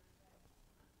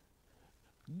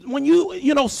 When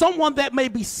you know, someone that may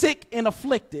be sick and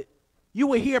afflicted, you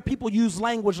will hear people use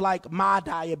language like my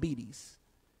diabetes.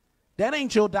 That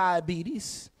ain't your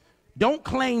diabetes. Don't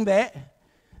claim that.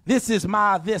 This is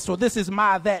my this or this is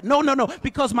my that. No,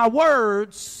 because my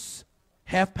words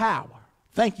have power.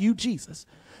 Thank you, Jesus.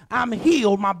 I'm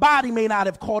healed. My body may not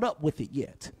have caught up with it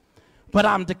yet, but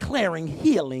I'm declaring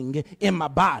healing in my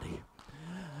body.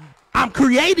 I'm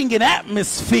creating an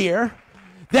atmosphere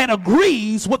that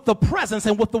agrees with the presence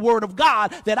and with the word of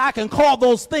God, that I can call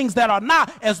those things that are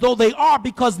not as though they are,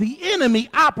 because the enemy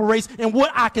operates in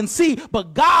what I can see,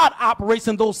 but God operates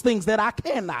in those things that I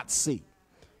cannot see.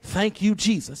 Thank you,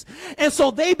 Jesus. And so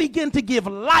they begin to give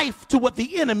life to what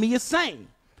the enemy is saying.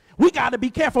 We got to be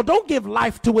careful. Don't give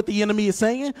life to what the enemy is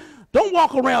saying. Don't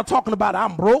walk around talking about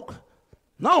I'm broke.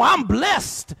 No, I'm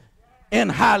blessed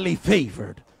and highly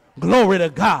favored. Glory to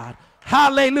God.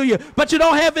 Hallelujah. But you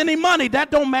don't have any money. That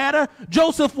don't matter.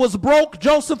 Joseph was broke.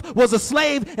 Joseph was a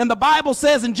slave. And the Bible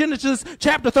says in Genesis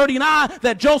chapter 39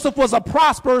 that Joseph was a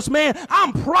prosperous man.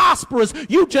 I'm prosperous.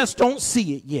 You just don't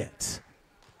see it yet.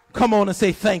 Come on and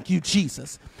say thank you,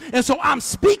 Jesus. And so I'm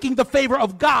speaking the favor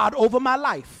of God over my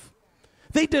life.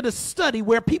 They did a study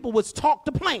where people would talk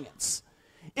to plants.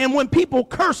 And when people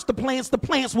cursed the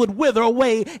plants would wither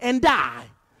away and die.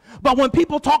 But when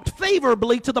people talked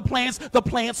favorably to the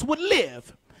plants would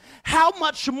live. How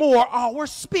much more our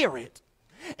spirit?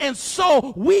 And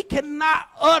so we cannot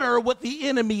utter what the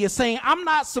enemy is saying. I'm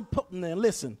not supposed, now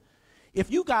listen,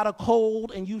 if you got a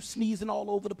cold and you sneezing all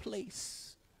over the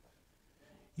place,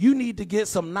 you need to get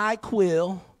some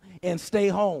NyQuil and stay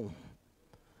home.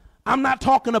 I'm not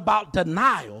talking about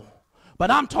denial,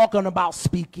 but I'm talking about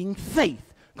speaking faith.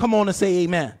 Come on and say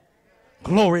amen.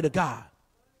 Glory to God.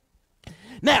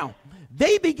 Now,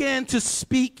 they began to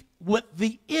speak what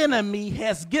the enemy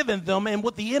has given them, and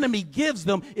what the enemy gives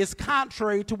them is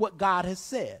contrary to what God has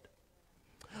said.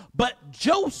 But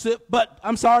Joshua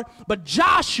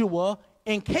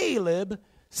and Caleb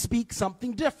speak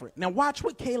something different. Now watch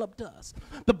what Caleb does.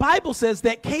 The Bible says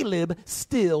that Caleb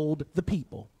stilled the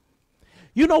people.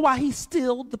 You know why he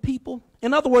stilled the people?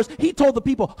 In other words, he told the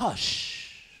people,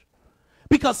 hush.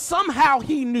 Because somehow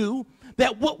he knew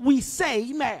that what we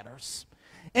say matters.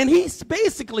 And he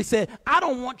basically said, I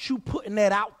don't want you putting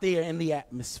that out there in the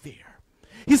atmosphere.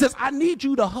 He says, I need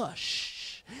you to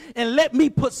hush and let me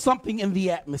put something in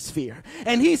the atmosphere.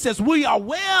 And he says, we are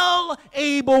well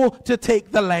able to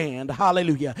take the land.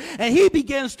 Hallelujah. And he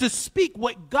begins to speak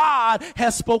what God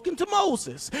has spoken to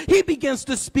Moses. He begins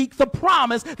to speak the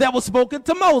promise that was spoken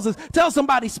to Moses. Tell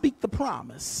somebody, speak the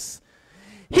promise.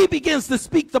 He begins to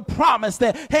speak the promise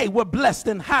that, hey, we're blessed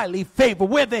and highly favored.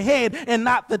 We're the head and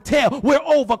not the tail. We're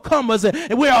overcomers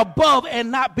and we're above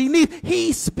and not beneath.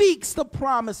 He speaks the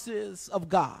promises of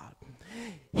God.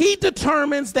 He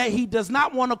determines that he does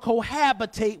not want to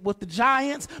cohabitate with the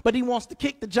giants, but he wants to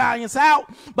kick the giants out.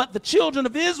 But the children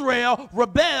of Israel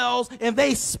rebels, and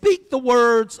they speak the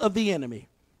words of the enemy.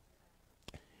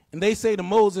 And they say to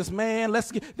Moses, man, let's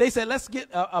get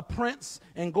a prince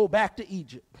and go back to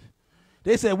Egypt.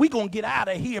 They said, we're going to get out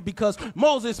of here because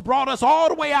Moses brought us all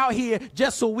the way out here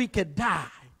just so we could die.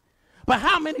 But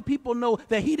how many people know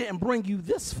that he didn't bring you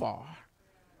this far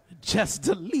just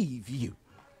to leave you?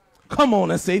 Come on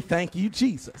and say thank you,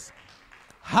 Jesus.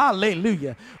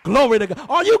 Hallelujah. Glory to God.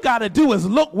 All you got to do is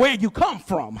look where you come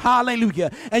from.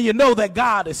 Hallelujah. And you know that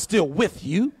God is still with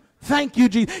you. Thank you,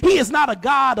 Jesus. He is not a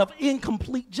God of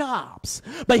incomplete jobs,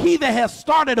 but he that has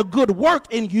started a good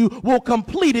work in you will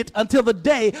complete it until the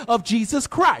day of Jesus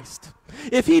Christ.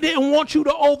 If he didn't want you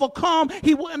to overcome,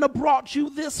 he wouldn't have brought you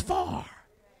this far.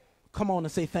 Come on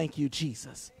and say thank you,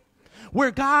 Jesus.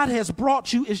 Where God has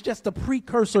brought you is just a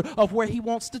precursor of where he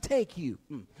wants to take you.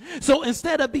 So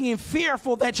instead of being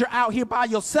fearful that you're out here by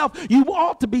yourself, you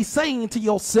ought to be saying to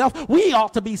yourself, we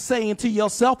ought to be saying to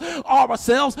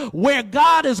ourselves, where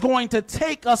God is going to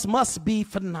take us must be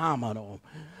phenomenal.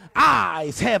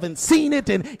 Eyes haven't seen it,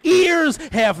 and ears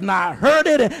have not heard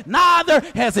it, and neither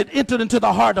has it entered into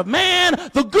the heart of man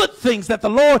the good things that the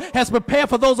Lord has prepared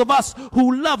for those of us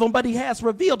who love him, but he has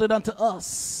revealed it unto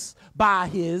us by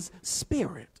his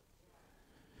Spirit.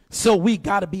 So we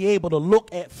got to be able to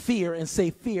look at fear and say,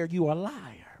 fear, you are a liar.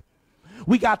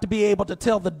 We got to be able to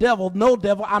tell the devil, no,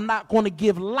 devil, I'm not going to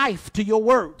give life to your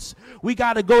words. We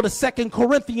got to go to 2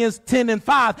 Corinthians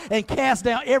 10:5 and cast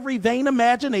down every vain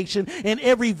imagination and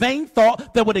every vain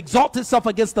thought that would exalt itself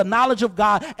against the knowledge of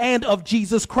God and of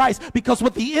Jesus Christ. Because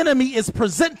what the enemy is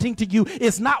presenting to you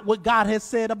is not what God has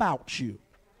said about you.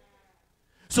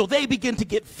 So they begin to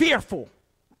get fearful.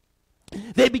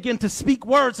 They begin to speak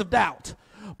words of doubt.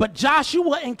 But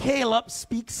Joshua and Caleb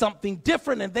speak something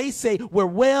different, and they say, we're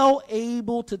well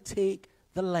able to take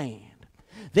the land.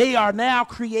 They are now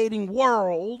creating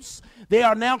worlds. They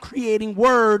are now creating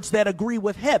words that agree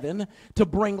with heaven to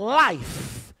bring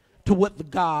life to what the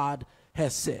God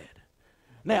has said.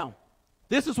 Now,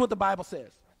 this is what the Bible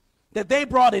says, that they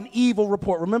brought an evil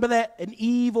report. Remember that? An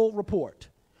evil report.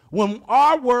 When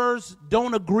our words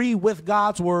don't agree with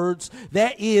God's words,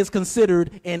 that is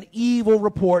considered an evil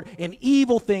report, and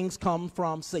evil things come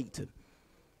from Satan.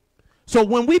 So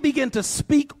when we begin to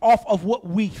speak off of what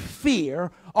we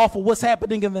fear, off of what's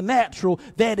happening in the natural,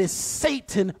 that is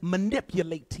Satan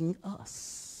manipulating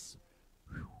us.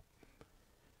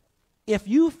 If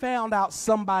you found out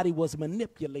somebody was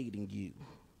manipulating you,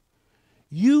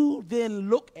 you then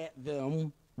look at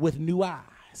them with new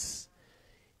eyes.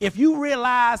 If you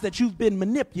realize that you've been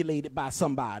manipulated by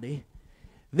somebody,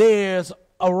 there's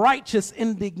a righteous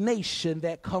indignation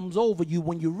that comes over you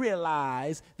when you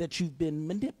realize that you've been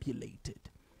manipulated.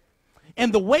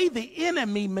 And the way the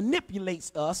enemy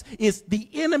manipulates us is the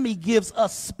enemy gives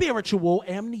us spiritual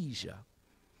amnesia.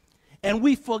 And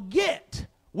we forget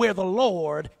where the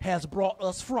Lord has brought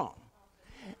us from.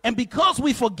 And because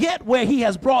we forget where he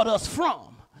has brought us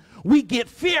from, we get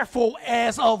fearful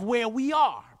as of where we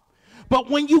are. But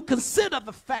when you consider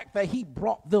the fact that he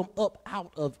brought them up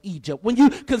out of Egypt, when you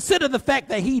consider the fact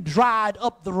that he dried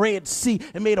up the Red Sea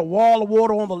and made a wall of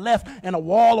water on the left and a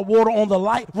wall of water on the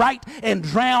right and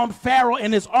drowned Pharaoh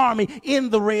and his army in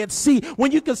the Red Sea,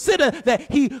 when you consider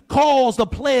that he caused a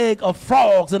plague of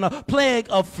frogs and a plague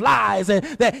of flies and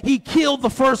that he killed the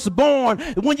firstborn,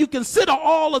 when you consider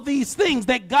all of these things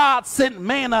that God sent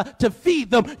manna to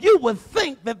feed them, you would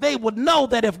think that they would know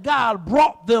that if God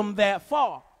brought them that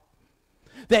far,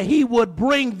 that he would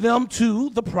bring them to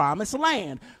the promised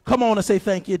land. Come on and say,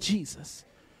 thank you, Jesus.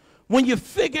 When you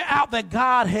figure out that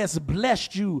God has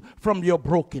blessed you from your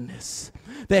brokenness,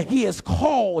 that he has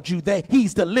called you, that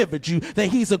he's delivered you, that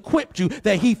he's equipped you,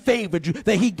 that he favored you,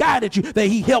 that he guided you, that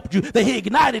he helped you, that he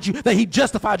ignited you, that he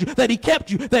justified you, that he kept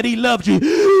you, that he loved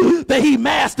you, that he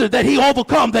mastered, that he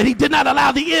overcome, that he did not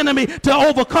allow the enemy to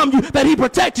overcome you, that he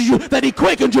protected you, that he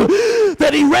quickened you,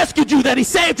 that he rescued you, that he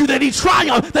saved you, that he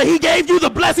triumphed, that he gave you the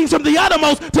blessings from the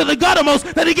uttermost to the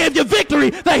guttermost, that he gave you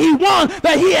victory, that he won,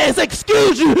 that he has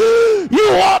excused you. You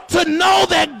ought to know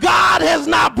that God has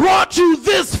not brought you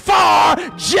this far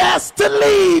just to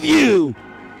leave you.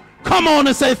 Come on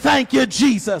and say, thank you,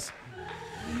 Jesus.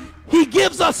 He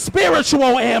gives us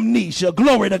spiritual amnesia.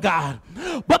 Glory to God.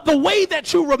 But the way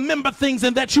that you remember things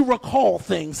and that you recall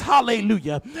things,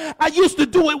 hallelujah. I used to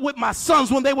do it with my sons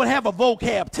when they would have a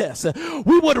vocab test.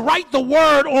 We would write the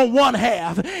word on one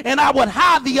half and I would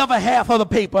hide the other half of the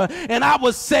paper and I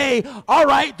would say, all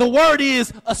right, the word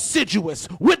is assiduous.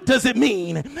 What does it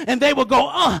mean? And they would go,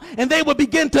 and they would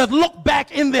begin to look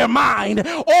back in their mind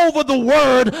over the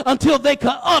word until they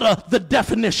could utter the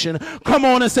definition. Come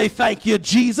on and say, thank you,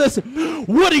 Jesus.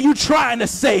 What are you trying to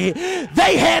say?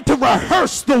 They had to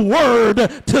rehearse the word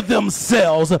to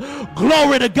themselves.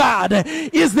 Glory to God.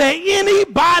 Is there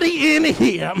anybody in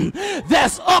here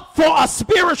that's up for a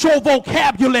spiritual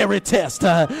vocabulary test?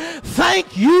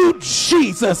 Thank you,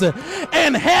 Jesus.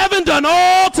 And having done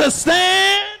all to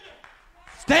stand,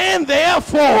 stand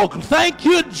therefore. Thank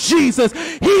you, Jesus.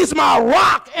 He's my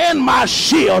rock and my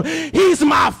shield. He's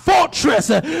my fortress.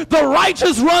 The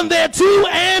righteous run there too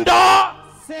and are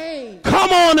saved.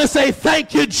 Come on and say,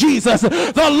 thank you, Jesus.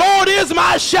 The Lord is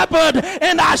my shepherd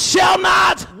and I shall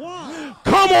not want.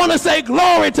 Come on and say,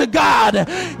 glory to God.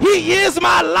 He is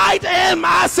my light and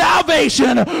my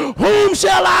salvation. Whom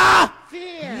shall I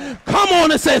fear? Come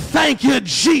on and say, thank you,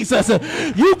 Jesus.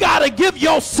 You got to give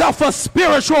yourself a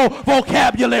spiritual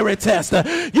vocabulary test.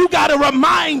 You got to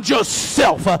remind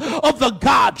yourself of the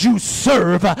God you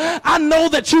serve. I know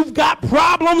that you've got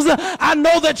problems. I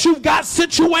know that you've got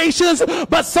situations,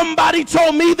 but somebody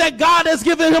told me that God has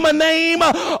given him a name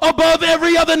above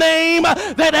every other name,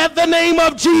 that at the name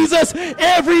of Jesus,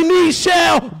 every knee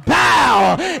shall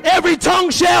bow, every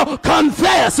tongue shall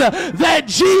confess that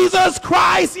Jesus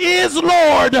Christ is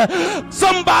Lord.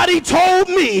 Somebody told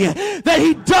me that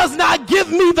he does not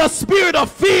give me the spirit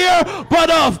of fear,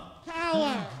 but of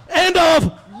Power. and of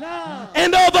Love.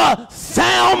 and of a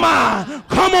sound mind.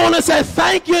 Come on and say,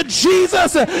 thank you,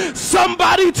 Jesus.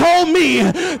 Somebody told me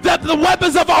that the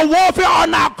weapons of our warfare are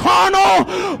not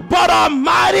carnal, but are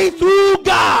mighty through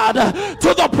God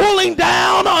to the pulling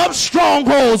down of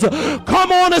strongholds.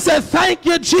 Come on and say, thank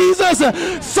you, Jesus.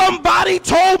 Somebody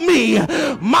told me,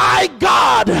 my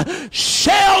God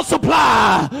shall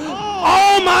supply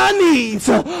all my needs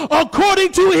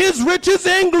according to his riches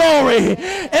in glory,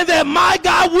 and that my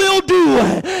God will do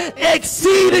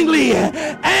exceedingly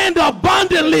and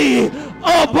abundantly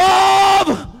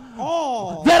above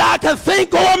All. that I can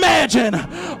think or imagine,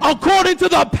 according to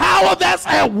the power that's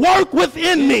at work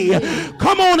within me.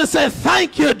 Come on and say,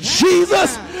 thank you,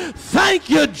 Jesus. Thank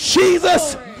you,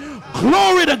 Jesus.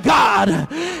 Glory to God.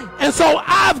 And so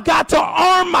I've got to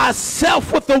arm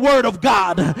myself with the word of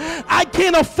God. I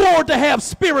can't afford to have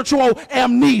spiritual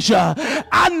amnesia.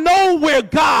 I know where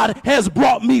God has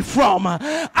brought me from.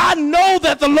 I know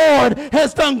that the Lord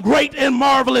has done great and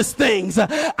marvelous things.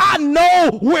 I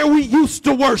know where we used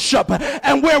to worship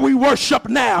and where we worship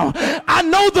now. I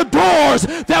know the doors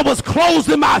that was closed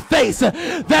in my face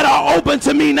that are open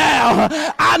to me now.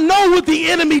 I know what the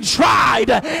enemy tried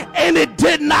and it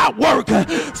did not work.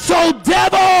 So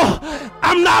devil,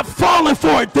 I'm not falling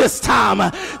for it this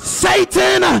time.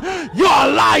 Satan, you're a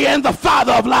liar and the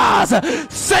father of lies.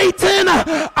 Satan,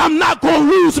 I'm not going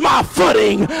to lose my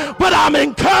footing, but I'm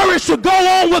encouraged to go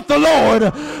on with the Lord.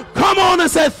 Come on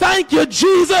and say, thank you,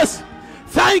 Jesus.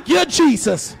 Thank you,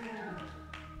 Jesus.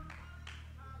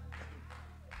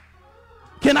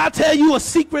 Can I tell you a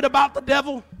secret about the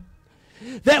devil?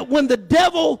 That when the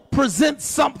devil presents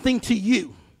something to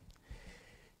you,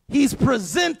 he's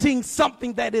presenting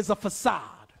something that is a facade.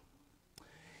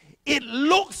 It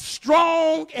looks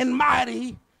strong and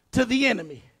mighty to the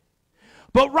enemy.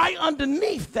 But right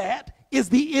underneath that is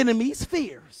the enemy's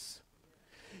fears.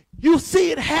 You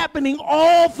see it happening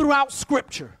all throughout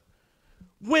Scripture.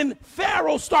 When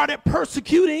Pharaoh started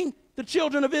persecuting the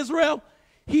children of Israel,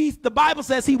 the Bible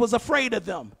says he was afraid of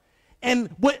them. And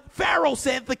what Pharaoh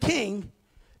said, the king,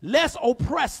 let's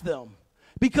oppress them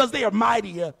because they are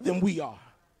mightier than we are.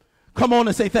 Come on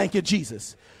and say, thank you,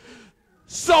 Jesus.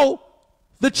 So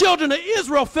the children of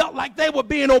Israel felt like they were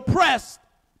being oppressed,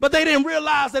 but they didn't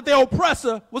realize that their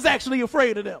oppressor was actually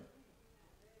afraid of them.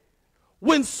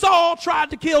 When Saul tried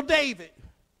to kill David,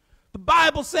 the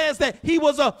Bible says that he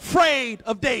was afraid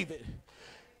of David.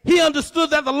 He understood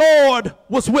that the Lord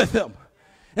was with him.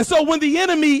 And so when the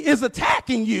enemy is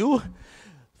attacking you,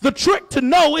 the trick to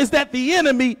know is that the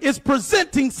enemy is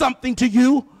presenting something to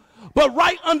you, but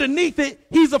right underneath it,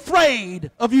 he's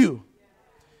afraid of you.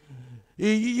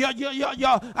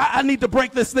 Y'all, I need to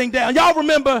break this thing down. Y'all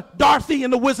remember Dorothy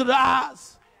and the Wizard of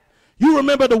Oz? You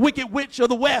remember the Wicked Witch of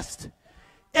the West?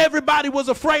 Everybody was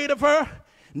afraid of her.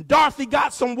 Dorothy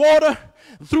got some water,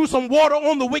 threw some water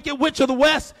on the Wicked Witch of the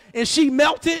West, and she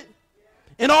melted.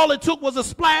 And all it took was a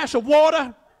splash of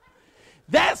water.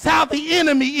 That's how the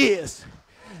enemy is.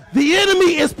 The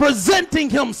enemy is presenting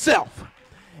himself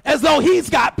as though he's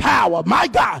got power, my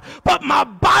God. But my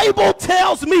Bible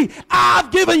tells me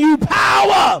I've given you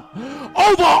power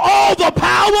over all the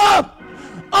power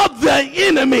of the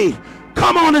enemy.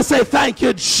 Come on and say, thank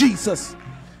you, Jesus.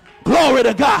 Glory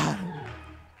to God.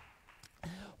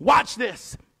 Watch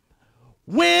this.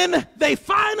 When they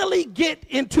finally get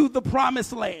into the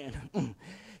promised land,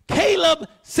 Caleb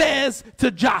says to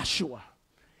Joshua,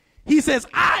 he says,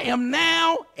 I am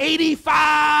now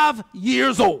 85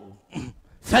 years old.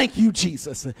 Thank you,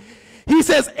 Jesus. He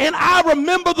says, and I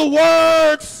remember the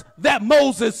words that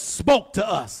Moses spoke to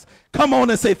us. Come on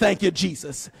and say, thank you,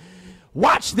 Jesus.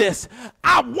 Watch this.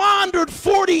 I wandered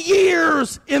 40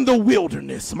 years in the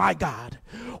wilderness, my God.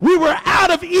 We were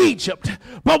out of Egypt,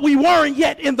 but we weren't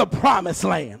yet in the promised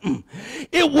land.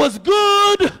 It was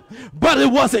good, but it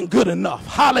wasn't good enough.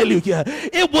 Hallelujah.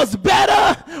 It was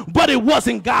better, but it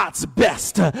wasn't God's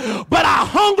best. But I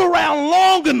hung around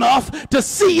long enough to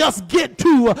see us get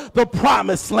to the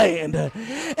promised land.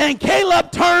 And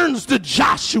Caleb turns to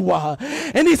Joshua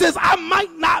and he says, I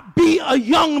might not be a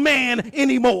young man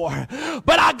anymore,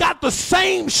 but I got the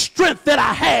same strength that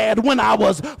I had when I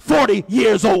was 40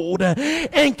 years old.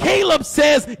 And Caleb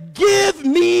says, give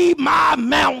me my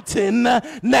mountain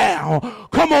now.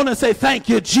 Come on and say, thank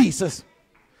you, Jesus.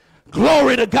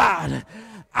 Glory to God.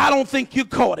 I don't think you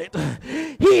caught it.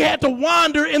 He had to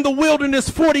wander in the wilderness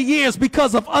 40 years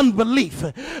because of unbelief.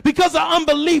 Because of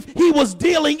unbelief, he was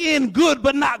dealing in good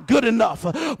but not good enough.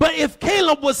 But if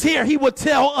Caleb was here, he would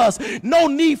tell us, no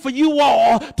need for you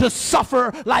all to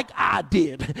suffer like I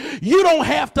did. You don't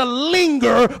have to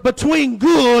linger between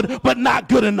good but not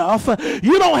good enough.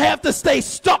 You don't have to stay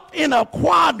stuck in a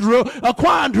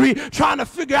quandary trying to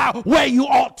figure out where you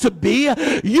ought to be.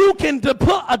 You can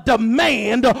put a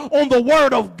demand on the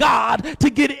word of God to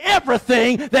get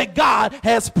everything that God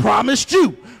has promised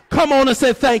you. Come on and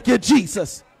say, thank you,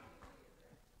 Jesus.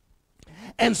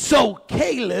 And so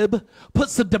Caleb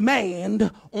puts a demand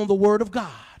on the word of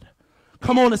God.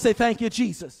 Come on and say, thank you,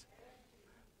 Jesus.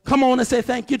 Come on and say,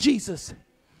 thank you, Jesus.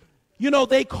 You know,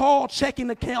 they call checking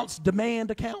accounts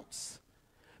demand accounts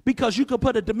because you could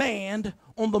put a demand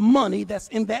on the money that's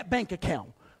in that bank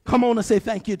account. Come on and say,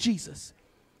 thank you, Jesus.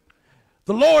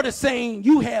 The Lord is saying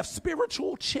you have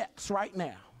spiritual checks right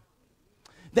now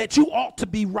that you ought to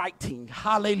be writing,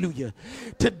 hallelujah,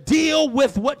 to deal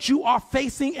with what you are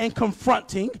facing and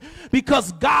confronting,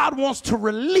 because God wants to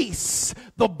release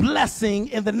the blessing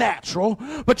in the natural,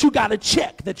 but you got a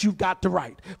check that you've got to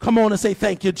write. Come on and say,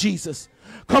 thank you, Jesus.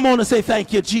 Come on and say,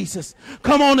 thank you, Jesus.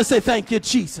 Come on and say, thank you,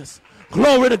 Jesus.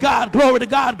 Glory to God, glory to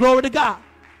God, glory to God.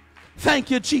 Thank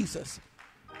you, Jesus.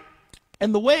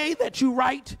 And the way that you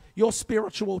write your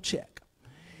spiritual check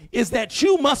is that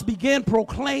you must begin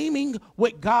proclaiming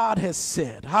what God has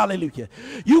said. Hallelujah.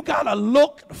 You got to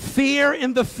look fear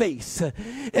in the face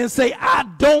and say, I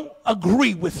don't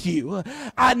agree with you.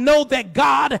 I know that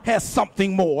God has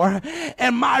something more,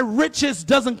 and my riches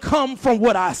doesn't come from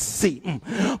what I see,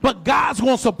 but God's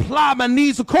going to supply my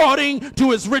needs according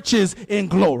to his riches in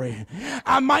glory.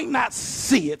 I might not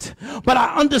see it, but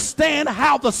I understand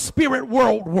how the spirit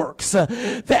world works,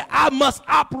 that I must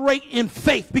operate in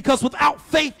faith, because without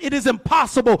faith it is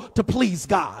impossible to please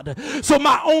God. So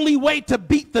my only way to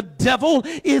beat the devil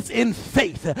is in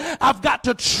faith. I've got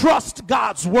to trust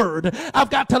God's word.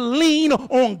 I've got to lean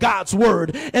on God's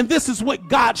word. And this is what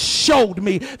God showed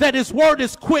me, that his word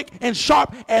is quick and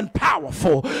sharp and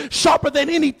powerful, sharper than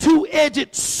any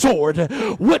two-edged sword.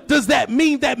 What does that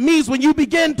mean? That means when you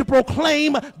begin to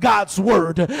proclaim God's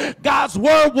word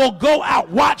will go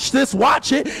out. Watch this,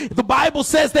 watch it. The Bible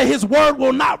says that his word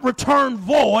will not return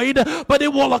void, but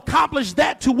it will accomplish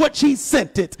that to which he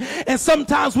sent it. And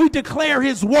sometimes we declare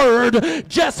his word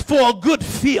just for a good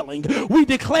feeling. We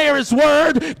declare his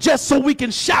word just so we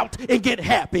can shout and get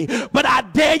happy. But I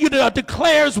dare you to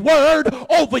declare his word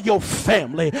over your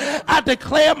family. I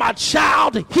declare my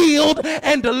child healed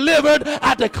and delivered.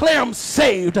 I declare him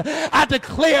saved. I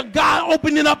declare God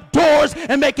opening up doors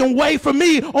and making way for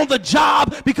me on the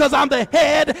job, because I'm the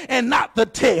head and not the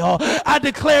tail. I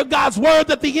declare God's word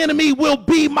that the enemy will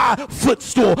be my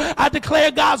footstool. I declare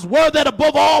God's word that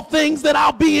above all things that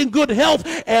I'll be in good health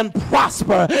and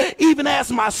prosper, even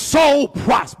as my soul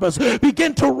prospers.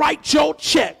 Begin to write your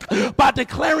check by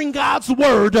declaring God's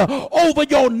word over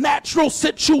your natural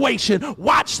situation.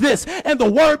 Watch this, and the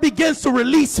word begins to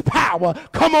release power.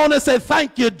 Come on and say,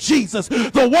 thank you, Jesus.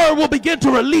 The word will begin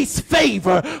to release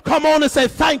favor. Come on and say,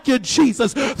 thank you,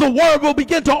 Jesus. The word will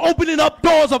begin to open up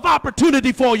doors of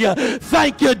opportunity for you.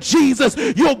 Thank you, Jesus.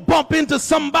 You'll bump into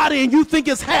somebody and you think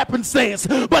it's happenstance,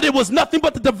 but it was nothing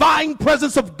but the divine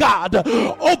presence of God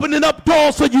opening up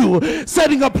doors for you,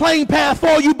 setting a plain path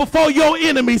for you before your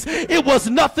enemies. It was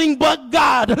nothing but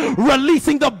God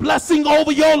releasing the blessing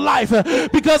over your life,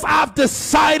 because I've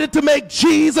decided to make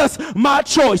Jesus my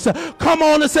choice. Come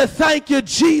on and say, thank you,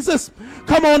 Jesus.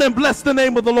 Come on and bless the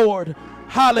name of the Lord.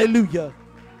 Hallelujah.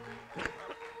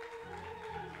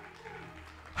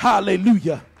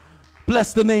 Hallelujah.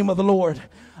 Bless the name of the Lord.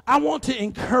 I want to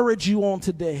encourage you on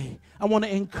today. I want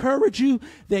to encourage you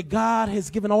that God has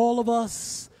given all of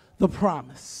us the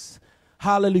promise.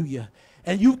 Hallelujah.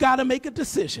 And you've got to make a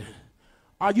decision.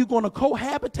 Are you going to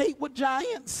cohabitate with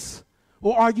giants,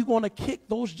 or are you going to kick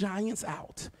those giants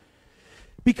out?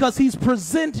 Because he's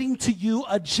presenting to you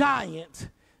a giant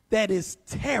that is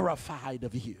terrified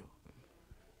of you.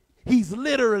 He's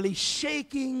literally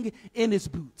shaking in his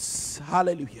boots.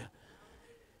 Hallelujah.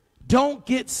 Don't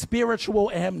get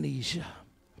spiritual amnesia.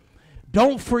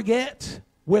 Don't forget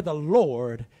where the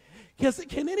Lord,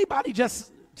 can anybody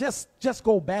just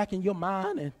go back in your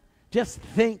mind and just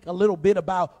think a little bit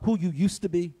about who you used to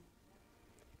be?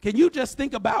 Can you just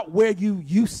think about where you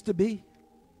used to be?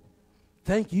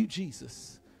 Thank you,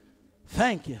 Jesus.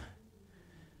 Thank you.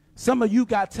 Some of you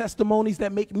got testimonies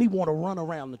that make me want to run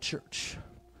around the church.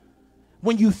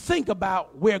 When you think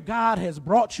about where God has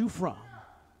brought you from,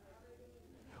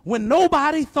 when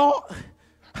nobody thought,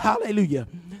 hallelujah,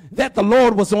 that the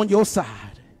Lord was on your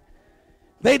side.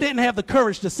 They didn't have the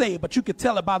courage to say it, but you could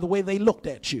tell it by the way they looked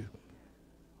at you.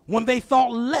 When they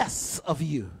thought less of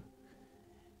you,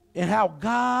 and how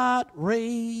God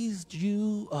raised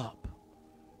you up.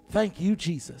 Thank you,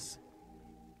 Jesus.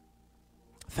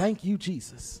 Thank you,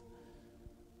 Jesus.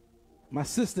 My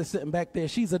sister sitting back there,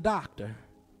 she's a doctor.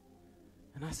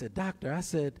 And I said, doctor,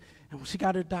 and when she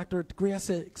got her doctorate degree, I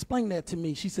said, explain that to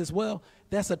me. She says, well,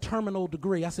 that's a terminal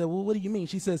degree. I said, well, what do you mean?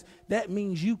 She says, that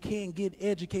means you can't get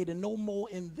educated no more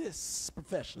in this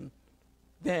profession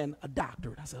than a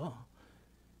doctorate. I said, oh.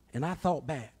 And I thought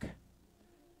back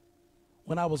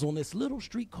when I was on this little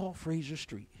street called Fraser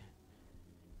Street,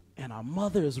 and our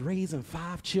mother is raising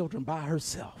 5 children by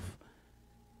herself,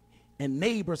 and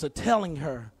neighbors are telling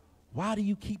her, why do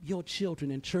you keep your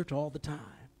children in church all the time?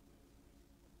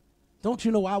 Don't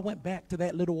you know I went back to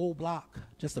that little old block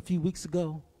just a few weeks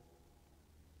ago?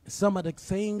 And some of the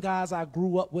same guys I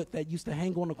grew up with that used to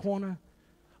hang on the corner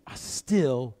are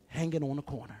still hanging on the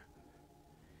corner.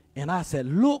 And I said,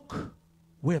 look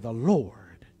where the Lord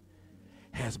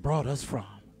has brought us from.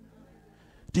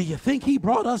 Do you think he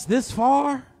brought us this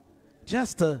far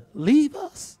just to leave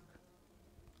us?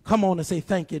 Come on and say,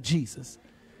 thank you, Jesus.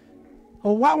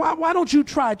 Oh, why don't you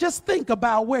try? Just think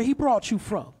about where he brought you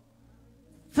from.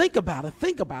 Think about it,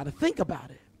 think about it, think about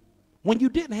it. When you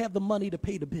didn't have the money to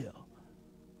pay the bill,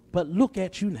 but look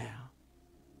at you now.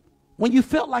 When you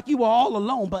felt like you were all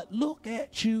alone, but look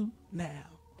at you now.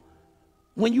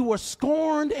 When you were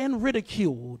scorned and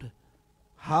ridiculed,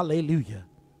 hallelujah,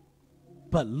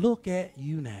 but look at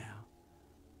you now.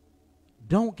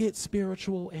 Don't get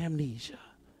spiritual amnesia,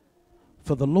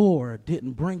 for the Lord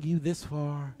didn't bring you this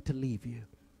far to leave you.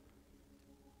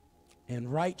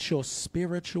 And write your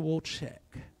spiritual check.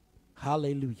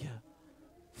 Hallelujah.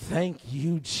 Thank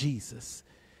you, Jesus.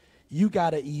 You got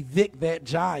to evict that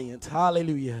giant.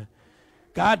 Hallelujah.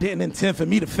 God didn't intend for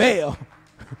me to fail.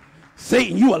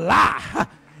 Satan, you a lie.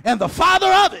 And the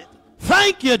father of it.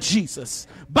 Thank you, Jesus.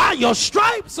 By your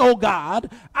stripes, oh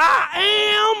God,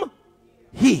 I am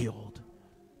healed.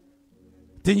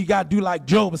 Then you got to do like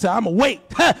Job and say, I'm going to wait.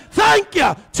 Thank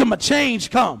you till my change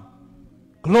come.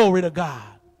 Glory to God.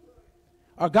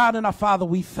 Our God and our Father,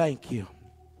 we thank you.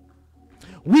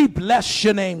 We bless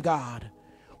your name, God.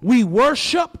 We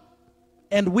worship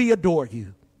and we adore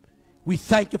you. We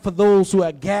thank you for those who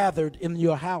are gathered in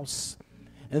your house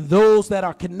and those that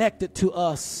are connected to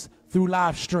us through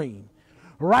live stream.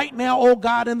 Right now, oh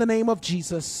God, in the name of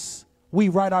Jesus, we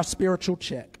write our spiritual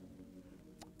check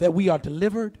that we are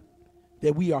delivered,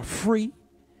 that we are free,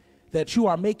 that you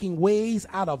are making ways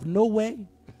out of no way,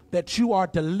 that you are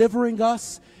delivering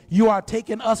us. You are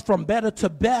taking us from better to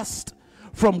best,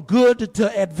 from good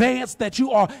to advanced, that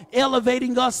you are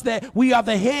elevating us, that we are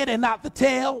the head and not the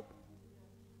tail,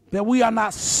 that we are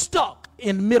not stuck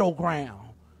in middle ground,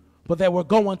 but that we're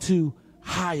going to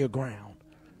higher ground.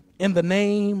 In the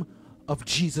name of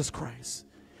Jesus Christ.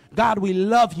 God, we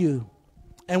love you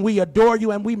and we adore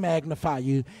you and we magnify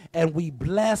you and we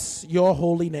bless your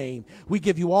holy name. We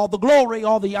give you all the glory,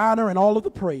 all the honor, and all of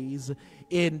the praise.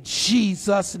 In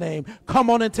Jesus' name. Come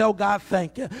on and tell God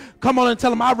thank you. Come on and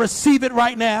tell him I receive it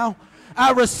right now.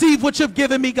 I receive what you've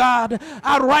given me, God.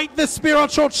 I write this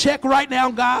spiritual check right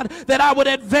now, God, that I would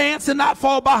advance and not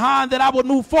fall behind, that I would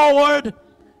move forward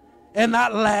and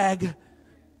not lag,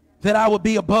 that I would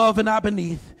be above and not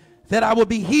beneath, that I would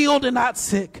be healed and not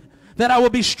sick, that I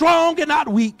would be strong and not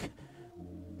weak,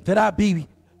 that I be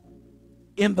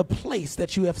in the place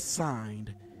that you have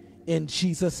signed. In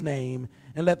Jesus' name.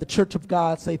 And let the church of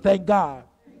God say, thank God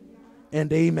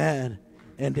and amen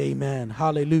and amen.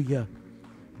 Hallelujah.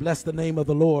 Bless the name of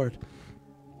the Lord.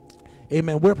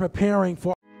 Amen. We're preparing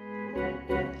for.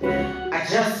 I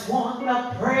just want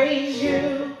to praise you.